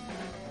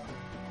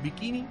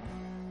 ¿Bikini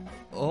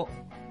o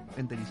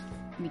enterizo?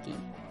 Bikini.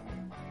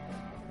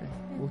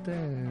 ¿Usted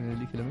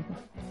elige lo mismo?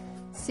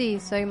 Sí,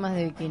 soy más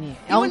de bikini.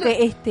 Y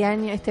Aunque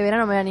bueno- este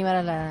verano me voy a animar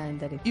a la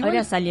enteriza. Igual-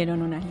 Ahora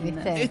salieron unas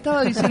lindas. ¿Viste?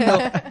 Estaba diciendo,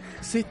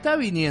 se está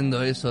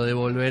viniendo eso de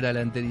volver a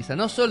la enteriza.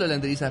 No solo la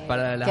enteriza es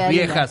para las Queda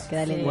lindo, viejas.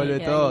 queda lindo. Sí. Vuelve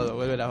queda todo, lindo.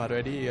 vuelve las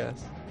barberías.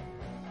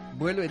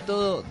 Vuelve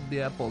todo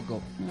de a poco.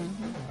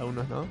 Ujú.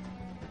 Algunos no.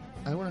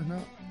 Algunos no.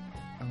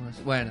 Algunos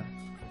sí. Bueno,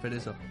 pero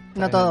eso.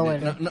 No todo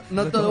vuelve.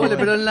 No todo vuelve,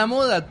 pero en la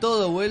moda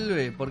todo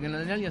vuelve. Porque en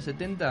el año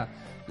 70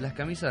 las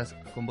camisas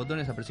con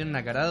botones a presión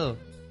nacarado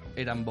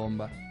eran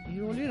bomba. Y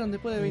volvieron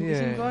después de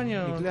 25 Bien,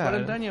 años, y claro.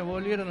 40 años,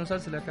 volvieron a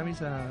usarse la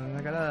camisa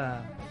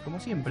nacarada como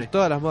siempre.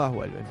 Todas las modas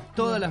vuelven.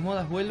 Todas las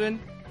modas vuelven.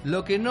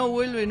 Lo que no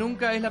vuelve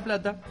nunca es la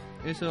plata.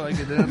 Eso hay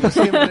que tenerlo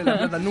siempre. La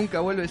plata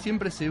nunca vuelve,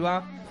 siempre se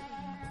va.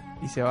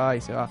 Y se va,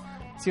 y se va.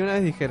 Sí, una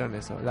vez dijeron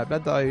eso. La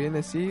plata va y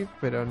viene, sí,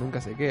 pero nunca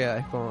se queda.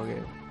 Es como que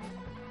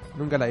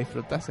nunca la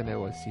disfrutás en el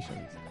bolsillo.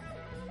 Dice.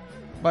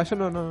 Va, yo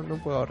no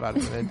puedo ahorrar.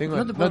 Tengo,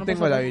 No te puedo- no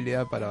tengo la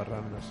habilidad para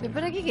ahorrar. No sé. ¿Y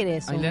 ¿Para qué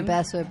querés un Ailén.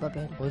 pedazo de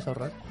papel? ¿Podés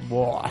ahorrar?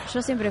 Buah.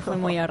 Yo siempre fui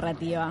muy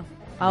ahorrativa.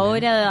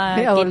 Ahora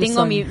Mira, que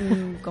tengo bolsón. mi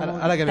como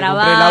Ahora que me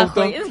trabajo,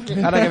 compré el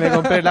auto, ahora que me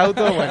compré el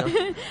auto, bueno.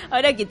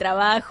 ahora que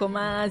trabajo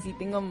más y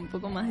tengo un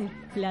poco más de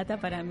plata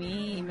para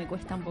mí, me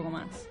cuesta un poco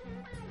más.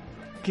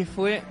 ¿Qué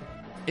fue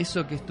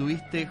eso que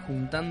estuviste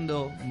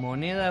juntando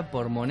moneda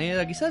por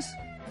moneda? Quizás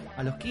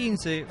a los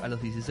 15, a los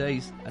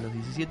 16, a los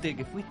 17,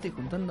 que fuiste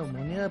juntando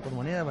moneda por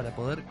moneda para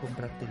poder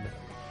comprártelo.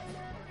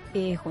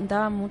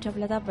 Juntaba mucha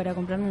plata para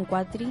comprarme un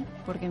cuatri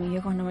porque mis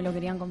viejos no me lo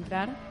querían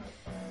comprar,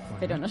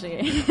 pero no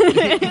llegué.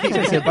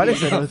 Che, se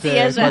parecen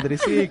ustedes. allá.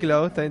 Cuatriciclo, ¿a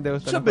vos también te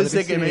gusta Yo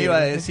pensé que me iba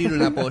a decir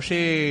una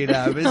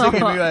pollera, pensé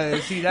que me iba a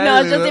decir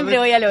algo. No, yo siempre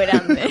voy a lo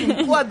grande.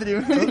 Un cuatri,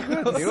 me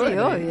dijo. Sí,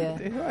 bueno, obvio.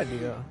 Es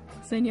válido.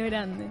 Sueño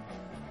grande.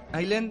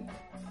 Ailén,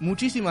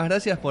 muchísimas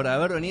gracias por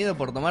haber venido,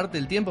 por tomarte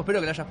el tiempo. Espero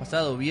que lo hayas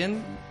pasado bien.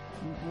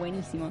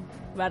 Buenísimo,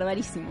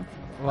 barbarísimo.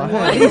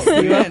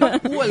 Bien.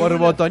 ¿Hubo alguna-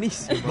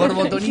 Borbotonísimo.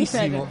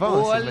 Borbotonísimo.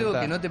 Vamos ¿Hubo a algo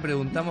inventar. que no te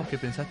preguntamos que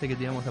pensaste que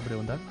te íbamos a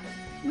preguntar?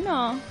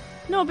 No,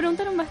 No,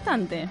 preguntaron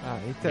bastante. Ah,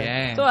 ¿viste?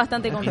 Bien. Todo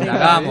bastante complicado.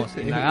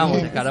 Indagamos,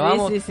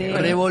 escarbamos, Sí, sí, sí.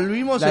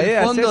 revolvimos La el idea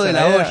es fondo esa, de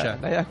la olla.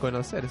 La idea es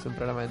conocer, es un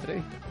programa de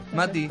entrevista.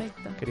 Mati,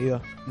 Perfecto.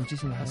 Querido,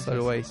 muchísimas As gracias.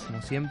 always.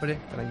 Como siempre.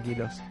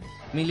 tranquilos.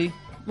 Mili,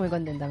 Muy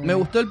contenta. me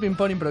gustó el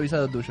ping-pong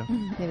improvisado tuyo.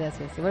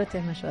 Gracias. Igual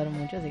ustedes me ayudaron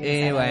mucho, así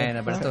que les Bueno,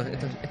 agradezco. pero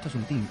esto es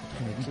un team. Esto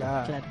es un equipo.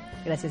 Claro. Claro.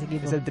 Gracias,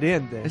 equipo. Es el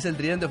tridente. Es el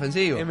tridente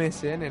ofensivo.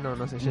 MSN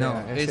no se llega. No,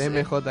 es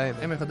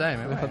MJM.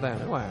 MJM.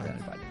 MJM, bueno.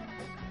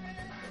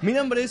 Mi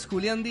nombre es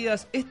Julián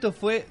Díaz. Esto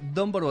fue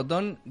Don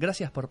Borbotón.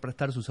 Gracias por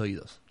prestar sus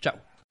oídos. Chau.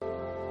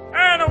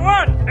 And a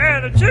 1,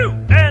 and a 2,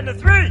 and a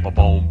 3.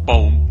 Boom,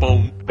 boom,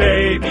 boom.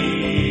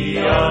 Baby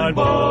on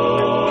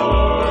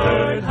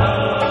board,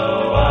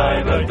 how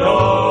I've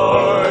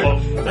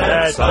adored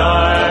that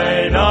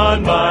sign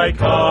on my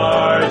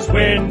car's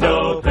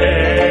window pane.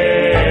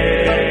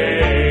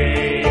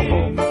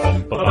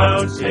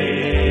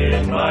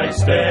 Bouncing my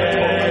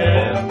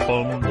step,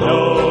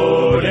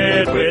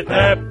 loaded with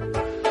pep,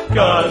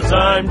 'cause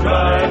I'm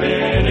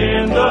driving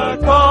in the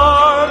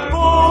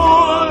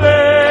carpool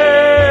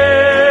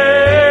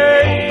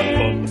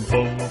lane.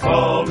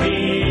 Call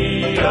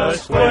me a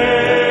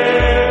square